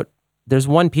 I wrote, there's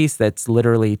one piece that's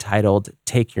literally titled,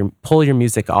 pull your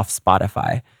music off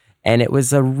Spotify. And it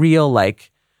was a real,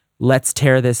 let's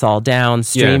tear this all down.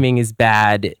 Streaming is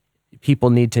bad.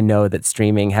 People need to know that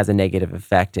streaming has a negative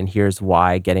effect, and here's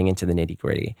why, getting into the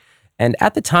nitty-gritty. And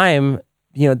at the time,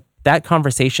 that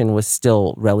conversation was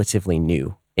still relatively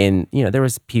new. And, there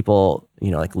was people,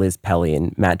 like Liz Pelly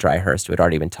and Matt Dryhurst who had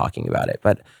already been talking about it.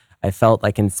 But I felt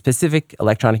like in specific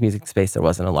electronic music space, there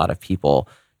wasn't a lot of people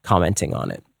commenting on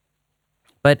it.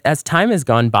 But as time has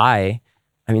gone by,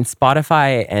 I mean,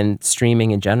 Spotify and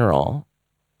streaming in general,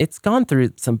 it's gone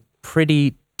through some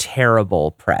pretty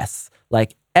terrible press.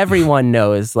 Like everyone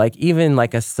knows, like even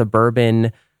like a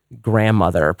suburban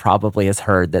grandmother probably has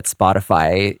heard that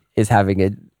Spotify is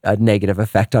having a negative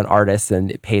effect on artists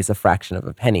and it pays a fraction of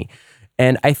a penny.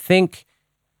 And I think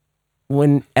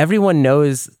when everyone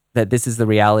knows that this is the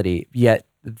reality, yet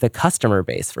the customer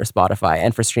base for Spotify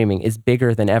and for streaming is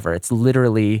bigger than ever. It's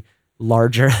literally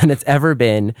larger than it's ever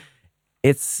been.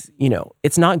 It's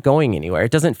not going anywhere.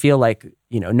 It doesn't feel like,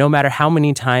 no matter how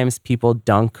many times people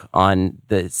dunk on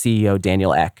the CEO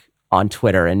Daniel Ek on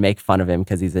Twitter and make fun of him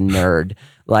because he's a nerd,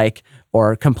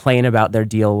 or complain about their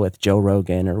deal with Joe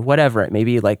Rogan or whatever it may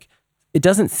be, it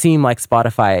doesn't seem like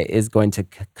Spotify is going to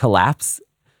collapse.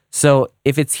 So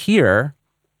if it's here,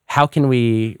 how can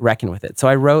we reckon with it? So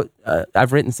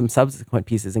I've written some subsequent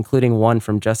pieces, including one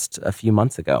from just a few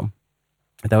months ago.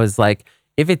 That was like,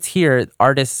 if it's here,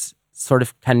 artists sort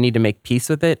of kind of need to make peace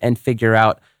with it and figure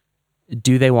out,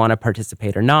 do they want to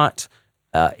participate or not?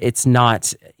 It's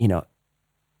not,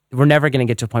 we're never going to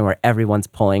get to a point where everyone's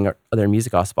pulling their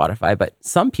music off Spotify, but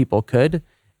some people could.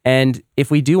 And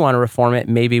if we do want to reform it,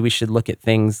 maybe we should look at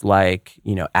things like,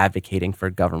 advocating for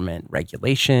government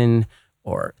regulation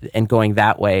and going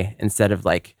that way instead of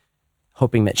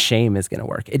hoping that shame is going to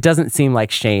work. It doesn't seem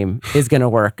like shame is going to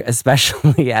work,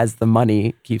 especially as the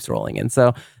money keeps rolling in.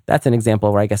 So that's an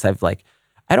example where I guess I've I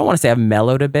don't want to say I've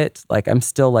mellowed a bit. I'm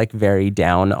still very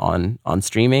down on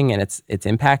streaming and its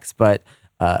impacts, but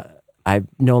I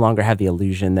no longer have the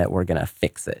illusion that we're going to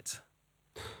fix it.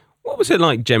 What was it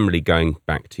like generally going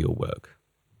back to your work?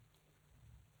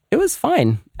 It was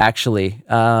fine, actually.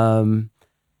 I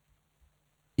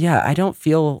don't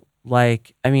feel I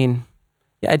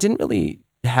didn't really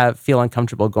feel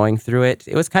uncomfortable going through it.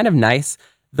 It was kind of nice.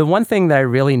 The one thing that I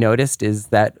really noticed is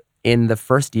that in the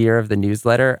first year of the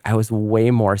newsletter, I was way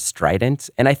more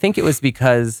strident. And I think it was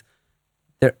because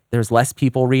there's less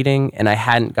people reading and I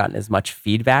hadn't gotten as much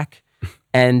feedback.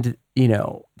 And,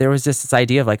 there was just this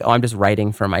idea of I'm just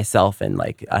writing for myself and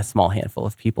a small handful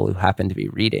of people who happen to be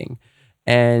reading.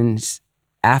 And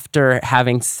after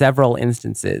having several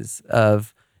instances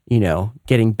of,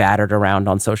 getting battered around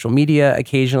on social media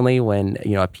occasionally when,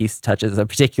 a piece touches a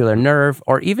particular nerve,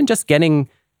 or even just getting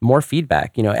more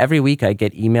feedback. Every week I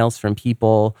get emails from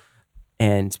people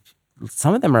and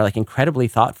some of them are incredibly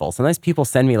thoughtful. Sometimes people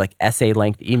send me essay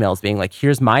length emails being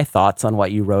here's my thoughts on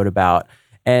what you wrote about.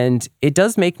 And it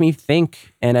does make me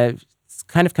think, and it's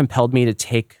kind of compelled me to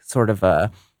take sort of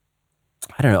a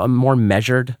more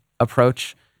measured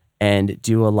approach and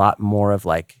do a lot more of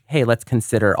hey, let's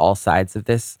consider all sides of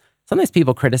this. Sometimes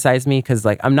people criticize me because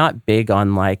I'm not big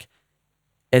on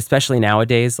especially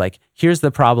nowadays, here's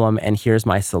the problem and here's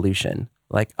my solution.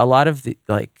 A lot of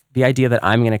the idea that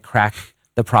I'm going to crack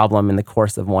the problem in the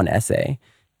course of one essay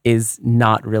is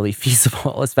not really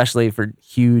feasible, especially for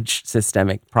huge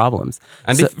systemic problems.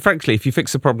 And frankly, if you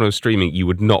fix the problem of streaming, you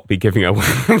would not be giving away.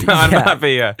 I'm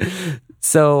happy.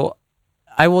 So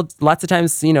I will lots of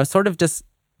times, sort of just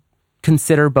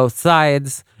consider both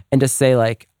sides and just say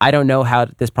I don't know how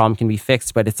this problem can be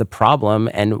fixed, but it's a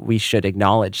problem and we should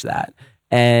acknowledge that.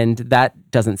 And that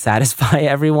doesn't satisfy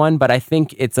everyone, but I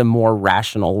think it's a more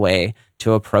rational way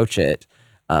to approach it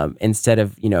instead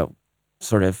of,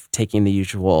 sort of taking the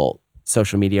usual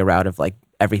social media route of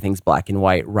everything's black and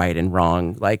white, right and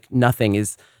wrong.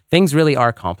 Things really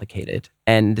are complicated.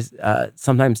 And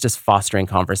sometimes just fostering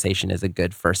conversation is a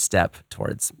good first step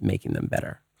towards making them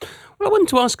better. Well, I wanted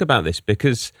to ask about this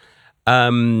because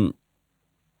the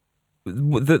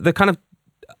kind of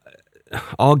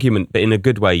argument, but in a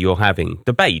good way, you're having,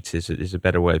 debate is a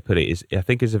better way to put it, I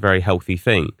think is a very healthy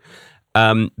thing.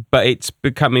 But it's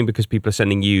becoming because people are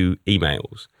sending you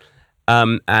emails.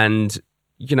 And,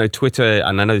 Twitter,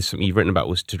 and I know this is something you've written about,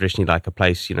 was traditionally a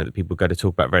place, that people go to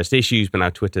talk about various issues, but now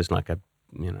Twitter's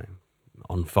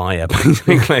on fire,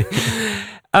 basically.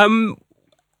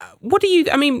 What do you,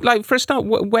 for a start,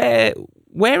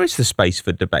 where is the space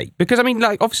for debate? Because I mean,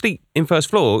 like, obviously in First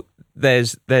Floor,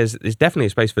 there's definitely a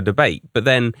space for debate, but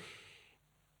then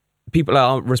people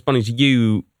are responding to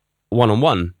you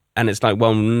one-on-one, and it's like,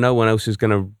 well, no one else is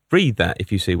going to read that,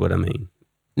 if you see what I mean.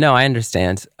 No, I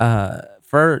understand.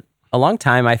 For a long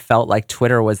time, I felt like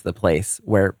Twitter was the place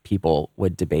where people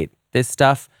would debate this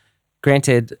stuff.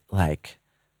 Granted, like,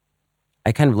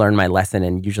 I kind of learned my lesson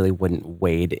and usually wouldn't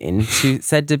wade into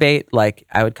said debate. Like,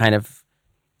 I would kind of,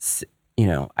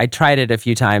 I tried it a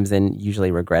few times and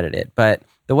usually regretted it. But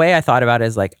the way I thought about it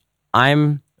is like,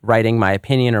 I'm writing my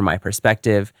opinion or my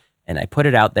perspective, and I put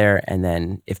it out there. And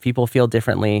then if people feel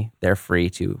differently, they're free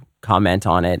to comment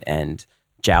on it and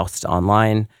joust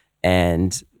online.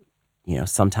 And,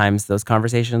 sometimes those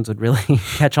conversations would really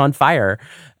catch on fire,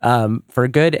 for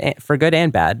good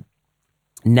and bad.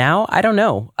 Now, I don't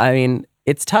know. I mean,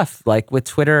 it's tough. Like with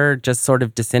Twitter just sort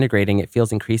of disintegrating, it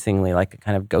feels increasingly like a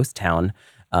kind of ghost town,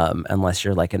 unless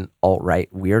you're like an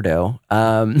alt-right weirdo.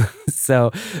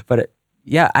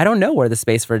 Yeah, I don't know where the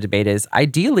space for debate is.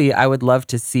 Ideally, I would love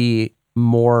to see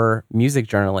more music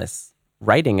journalists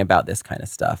writing about this kind of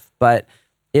stuff. But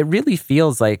it really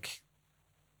feels like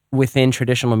within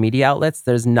traditional media outlets,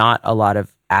 there's not a lot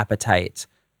of appetite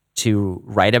to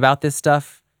write about this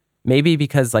stuff. Maybe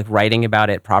because like writing about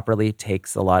it properly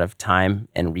takes a lot of time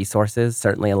and resources,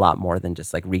 certainly a lot more than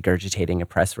just like regurgitating a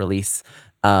press release,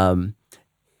 and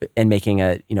making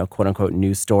a, quote unquote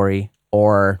news story,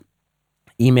 or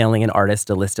emailing an artist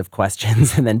a list of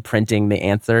questions and then printing the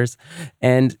answers.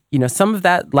 And, some of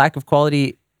that lack of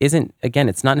quality isn't, again,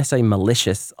 it's not necessarily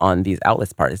malicious on these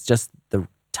outlets' part. It's just the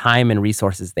time and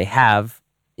resources they have,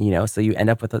 so you end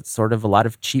up with a lot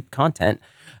of cheap content.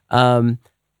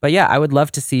 But yeah, I would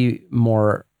love to see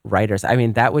more writers. I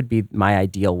mean, that would be my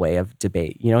ideal way of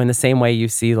debate. In the same way you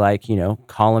see like,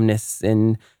 columnists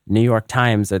in New York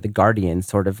Times or The Guardian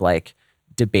sort of like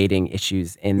debating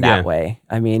issues in that way.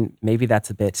 I mean, maybe that's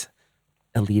a bit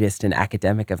elitist and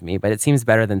academic of me, but it seems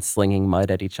better than slinging mud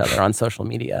at each other on social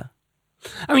media.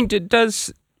 I mean,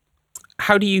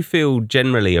 how do you feel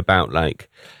generally about like,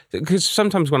 because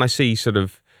sometimes when I see sort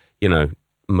of,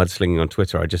 mudslinging on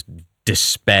Twitter, I just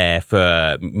despair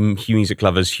for music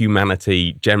lovers,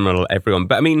 humanity, general, everyone.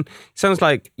 But I mean, it sounds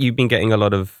like you've been getting a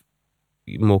lot of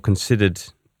more considered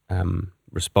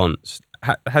response.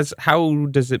 How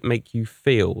does it make you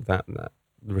feel, that the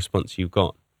response you've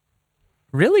got?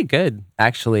 Really good,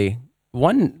 actually.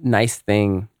 One nice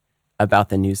thing about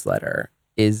the newsletter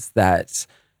is that,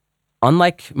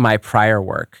 unlike my prior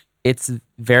work, it's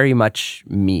very much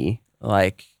me.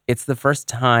 Like, it's the first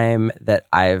time that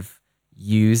I've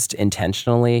used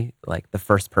intentionally like the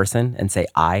first person and say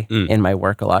I in my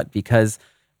work a lot, because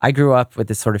I grew up with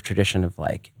this sort of tradition of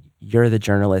like, you're the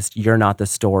journalist, you're not the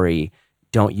story,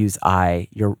 don't use I,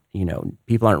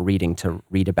 people aren't reading to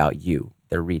read about you,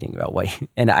 they're reading about what you,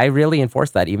 and I really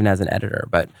enforced that even as an editor.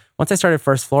 But once I started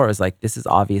First Floor, it was like, this is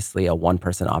obviously a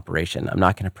one-person operation. I'm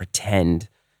not going to pretend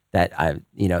that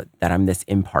that I'm this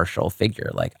impartial figure.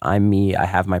 Like, I'm me, I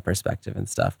have my perspective and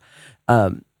stuff.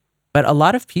 But a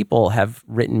lot of people have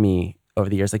written me over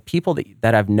the years, like people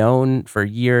that I've known for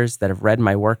years, that have read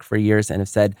my work for years and have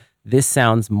said, this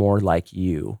sounds more like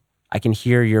you. I can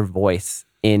hear your voice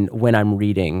when I'm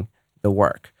reading the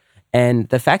work. And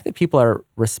the fact that people are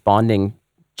responding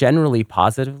generally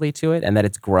positively to it, and that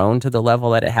it's grown to the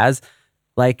level that it has,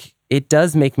 like, it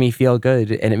does make me feel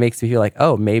good. And it makes me feel like,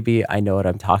 oh, maybe I know what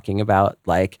I'm talking about.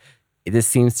 Like, this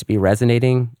seems to be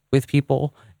resonating with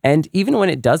people. And even when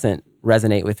it doesn't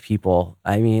resonate with people,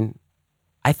 I mean,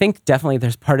 I think definitely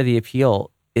there's part of the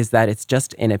appeal is that it's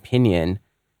just an opinion.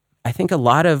 I think a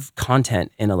lot of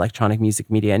content in electronic music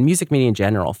media and music media in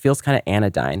general feels kind of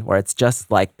anodyne, where it's just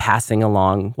like passing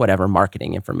along whatever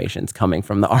marketing information is coming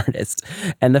from the artist.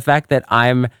 And the fact that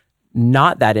I'm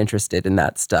not that interested in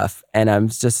that stuff, and I'm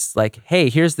just like, hey,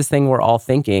 here's this thing we're all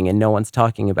thinking and no one's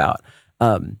talking about.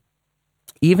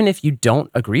 Even if you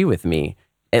don't agree with me,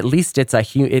 at least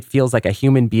it feels like a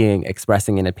human being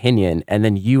expressing an opinion, and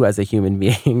then you as a human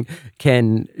being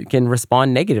can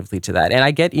respond negatively to that. And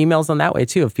I get emails on that way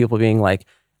too, of people being like,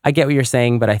 I get what you're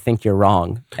saying, but I think you're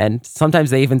wrong. And sometimes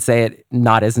they even say it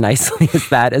not as nicely as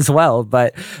that as well.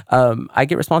 But I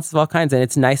get responses of all kinds, and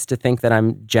it's nice to think that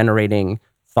I'm generating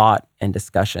thought and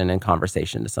discussion and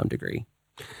conversation to some degree.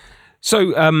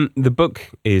 So the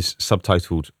book is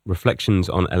subtitled Reflections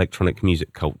on Electronic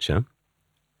Music Culture.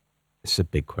 It's a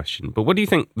big question, but what do you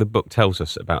think the book tells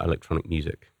us about electronic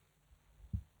music?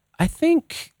 I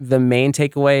think the main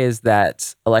takeaway is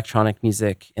that electronic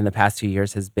music in the past few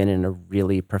years has been in a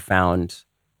really profound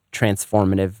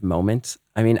transformative moment.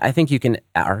 I mean, I think you can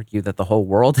argue that the whole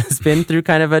world has been through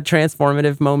kind of a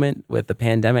transformative moment with the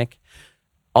pandemic.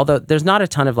 Although there's not a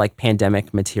ton of like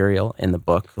pandemic material in the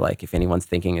book. Like if anyone's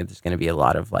thinking there's going to be a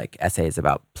lot of like essays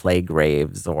about plague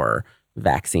raves or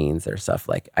vaccines or stuff,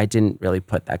 like I didn't really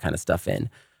put that kind of stuff in.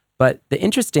 But the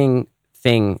interesting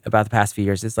thing about the past few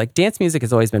years is like dance music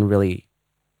has always been really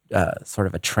sort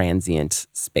of a transient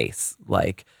space.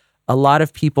 Like a lot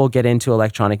of people get into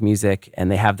electronic music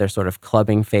and they have their sort of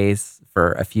clubbing phase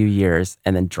for a few years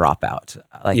and then drop out.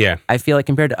 Like, Yeah. I feel like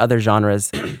compared to other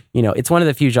genres, you know, it's one of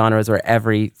the few genres where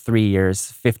every 3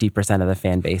 years, 50% of the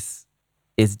fan base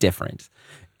is different.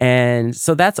 And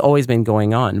so that's always been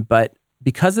going on. But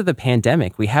because of the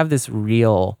pandemic, we have this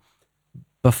real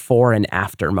before and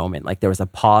after moment. Like there was a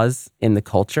pause in the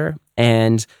culture.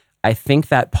 And I think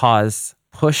that pause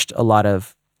pushed a lot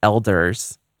of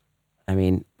elders. I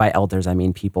mean, by elders, I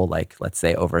mean people like, let's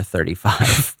say, over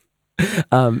 35.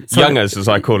 Youngers, as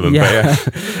I call them. Yeah.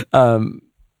 But yeah.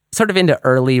 Sort of into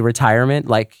early retirement.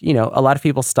 Like, you know, a lot of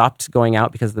people stopped going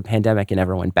out because of the pandemic and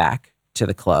everyone went back to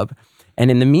the club. And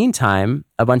in the meantime,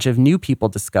 a bunch of new people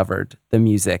discovered the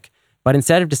music. But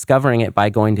instead of discovering it by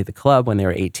going to the club when they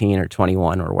were 18 or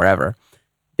 21 or wherever,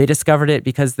 they discovered it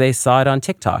because they saw it on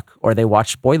TikTok or they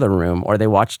watched Boiler Room or they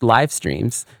watched live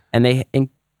streams and they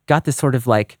got this sort of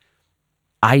like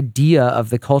idea of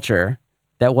the culture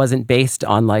that wasn't based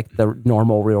on like the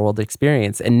normal real world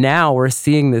experience. And now we're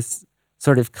seeing this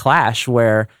sort of clash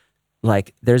where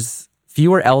like there's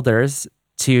fewer elders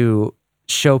to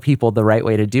show people the right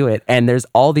way to do it. And there's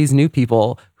all these new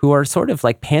people who are sort of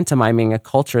like pantomiming a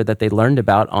culture that they learned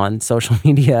about on social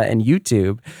media and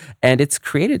YouTube. And it's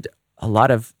created a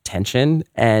lot of tension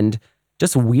and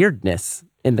just weirdness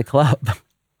in the club.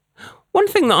 One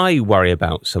thing that I worry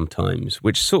about sometimes,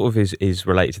 which sort of is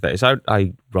related to that, is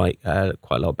I write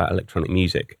quite a lot about electronic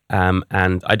music, and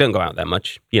I don't go out that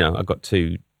much. You know, I've got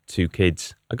two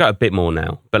kids. I got a bit more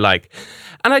now, but like,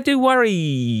 and I do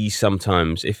worry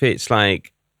sometimes if it's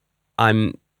like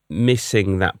I'm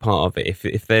missing that part of it.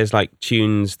 If there's like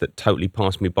tunes that totally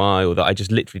pass me by or that I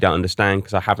just literally don't understand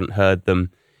because I haven't heard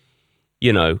them,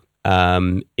 you know.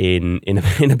 In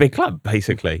a big club,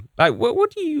 basically. Like,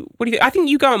 what do you think? I think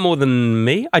you go out more than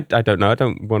me. I don't know. I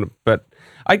don't want to, but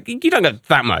you don't go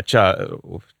that much.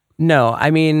 No, I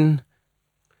mean,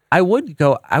 I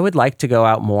would like to go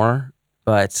out more,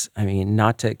 but I mean,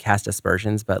 not to cast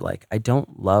aspersions, but like, I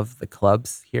don't love the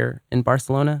clubs here in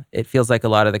Barcelona. It feels like a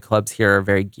lot of the clubs here are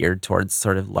very geared towards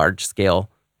sort of large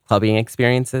scale clubbing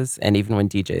experiences. And even when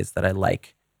DJs that I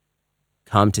like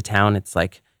come to town, it's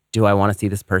like, do I want to see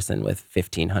this person with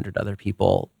 1,500 other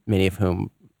people, many of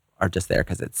whom are just there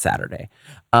because it's Saturday?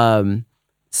 But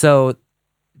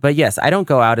yes, I don't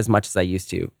go out as much as I used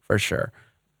to, for sure.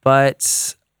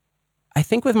 But I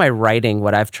think with my writing,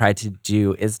 what I've tried to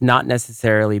do is not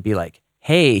necessarily be like,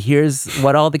 hey, here's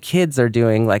what all the kids are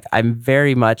doing. Like, I'm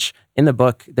very much, in the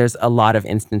book, there's a lot of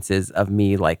instances of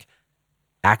me like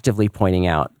actively pointing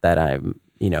out that I'm,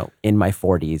 you know, in my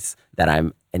 40s, that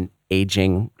I'm an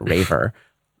aging raver.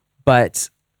 But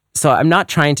so I'm not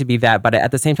trying to be that, but at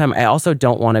the same time, I also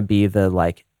don't want to be the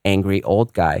like angry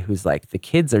old guy who's like, the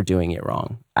kids are doing it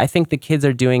wrong. I think the kids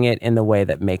are doing it in the way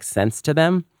that makes sense to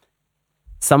them.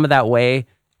 Some of that way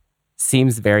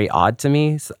seems very odd to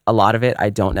me. A lot of it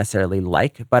I don't necessarily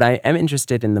like, but I am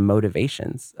interested in the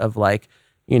motivations of like,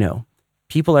 you know,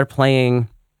 people are playing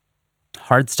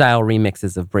hardstyle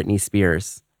remixes of Britney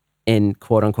Spears in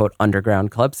quote unquote underground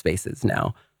club spaces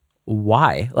now.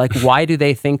 Why? Like, why do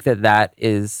they think that that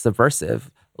is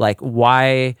subversive? Like,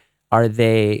 what are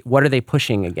they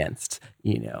pushing against?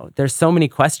 You know, there's so many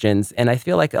questions. And I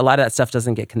feel like a lot of that stuff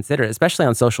doesn't get considered, especially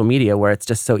on social media where it's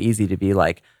just so easy to be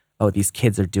like, oh, these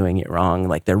kids are doing it wrong.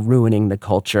 Like they're ruining the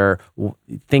culture.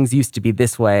 Things used to be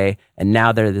this way and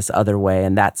now they're this other way.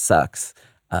 And that sucks.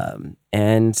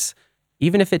 And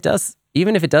even if it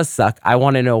does suck, I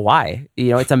want to know why. You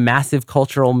know, it's a massive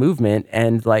cultural movement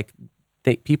and like,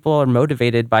 people are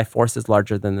motivated by forces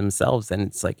larger than themselves. And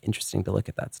it's like interesting to look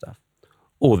at that stuff.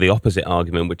 Or the opposite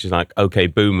argument, which is like, okay,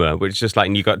 boomer, which is just like,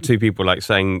 and you got two people like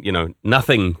saying, you know,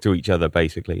 nothing to each other,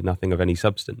 basically, nothing of any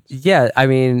substance. Yeah. I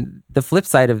mean, the flip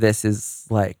side of this is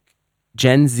like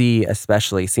Gen Z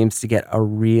especially seems to get a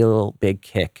real big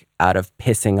kick out of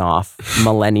pissing off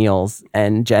millennials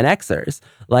and Gen Xers.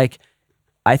 Like,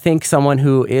 I think someone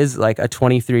who is like a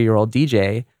 23-year-old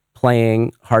DJ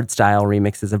playing hardstyle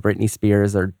remixes of Britney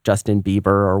Spears or Justin Bieber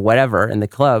or whatever in the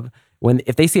club,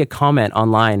 if they see a comment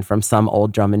online from some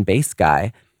old drum and bass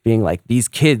guy being like, these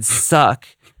kids suck,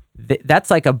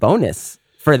 that's like a bonus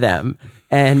for them.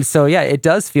 And so, yeah, it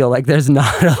does feel like there's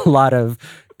not a lot of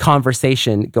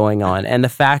conversation going on. And the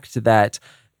fact that,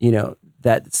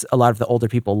 that a lot of the older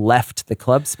people left the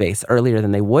club space earlier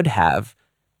than they would have,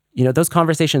 those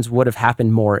conversations would have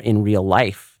happened more in real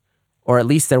life, or at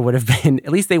least they would have been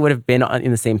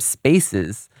in the same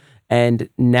spaces. And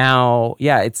now,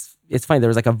 it's funny. There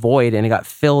was like a void and it got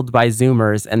filled by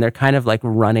Zoomers, and they're kind of like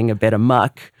running a bit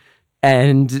amok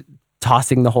and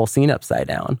tossing the whole scene upside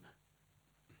down.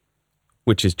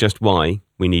 Which is just why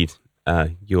we need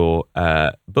your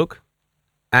book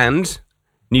and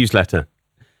newsletter.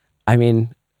 I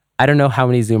mean, I don't know how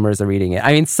many Zoomers are reading it.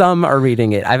 I mean, some are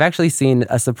reading it. I've actually seen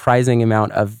a surprising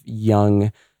amount of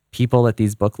young people at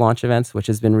these book launch events, which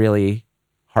has been really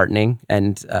heartening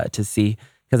and to see,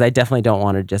 because I definitely don't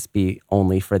want to just be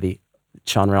only for the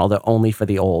Shawn Reynaldo, only for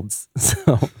the olds.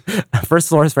 So First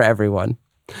Floor is for everyone.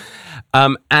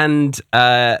 And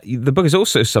the book is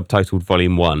also subtitled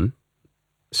Volume 1.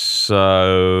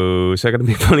 So going to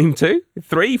be Volume 2,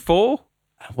 3, 4?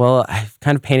 Well, I've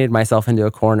kind of painted myself into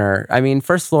a corner. I mean,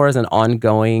 First Floor is an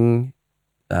ongoing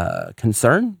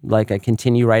concern. Like, I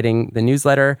continue writing the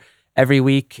newsletter every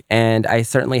week, and I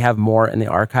certainly have more in the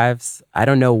archives. I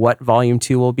don't know what Volume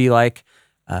 2 will be like.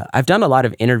 I've done a lot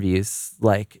of interviews,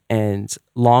 and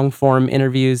long form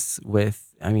interviews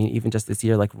with, even just this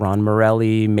year, like Ron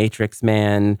Morelli, Matrix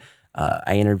Man.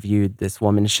 I interviewed this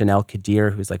woman, Chanel Kadir,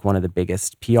 who's like one of the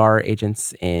biggest PR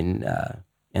agents in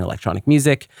electronic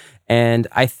music. And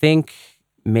I think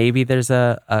maybe there's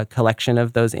a collection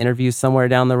of those interviews somewhere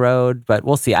down the road, but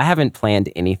we'll see. I haven't planned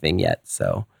anything yet.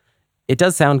 So it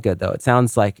does sound good, though. It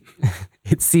sounds like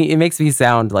it makes me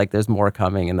sound like there's more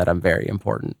coming and that I'm very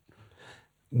important.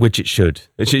 Which it should.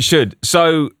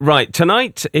 So, right,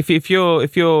 tonight, if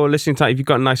you're listening tonight, if you've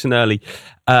gotten nice and early,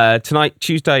 tonight,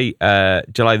 Tuesday,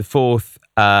 July the 4th,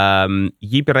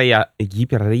 Llibreria,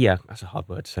 that's a hard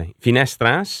word to say,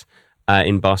 Finestras,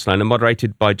 in Barcelona,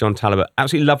 moderated by John Talbot.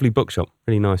 Absolutely lovely bookshop.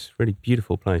 Really nice, really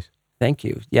beautiful place. Thank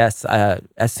you. Yes,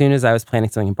 as soon as I was planning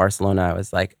something in Barcelona, I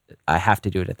was like, I have to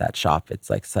do it at that shop. It's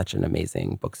like such an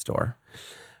amazing bookstore.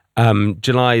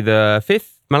 July the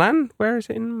 5th, Milan? Where is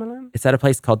it in Milan? It's at a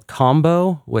place called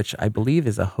Combo, which I believe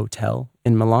is a hotel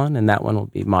in Milan, and that one will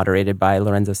be moderated by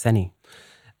Lorenzo Seni.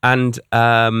 And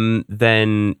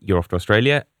then you're off to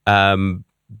Australia.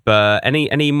 But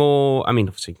any more,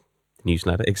 obviously,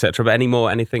 newsletter, etc. But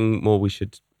anything more we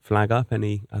should flag up?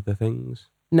 Any other things?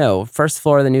 No, First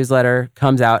Floor, the newsletter,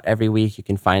 comes out every week. You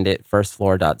can find it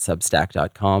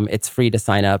firstfloor.substack.com. It's free to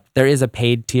sign up. There is a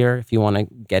paid tier if you want to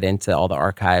get into all the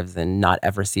archives and not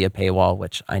ever see a paywall,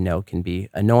 which I know can be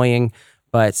annoying,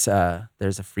 but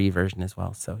there's a free version as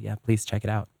well. So yeah, please check it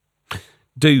out.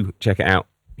 Do check it out.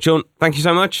 Shawn, thank you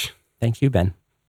so much. Thank you, Ben.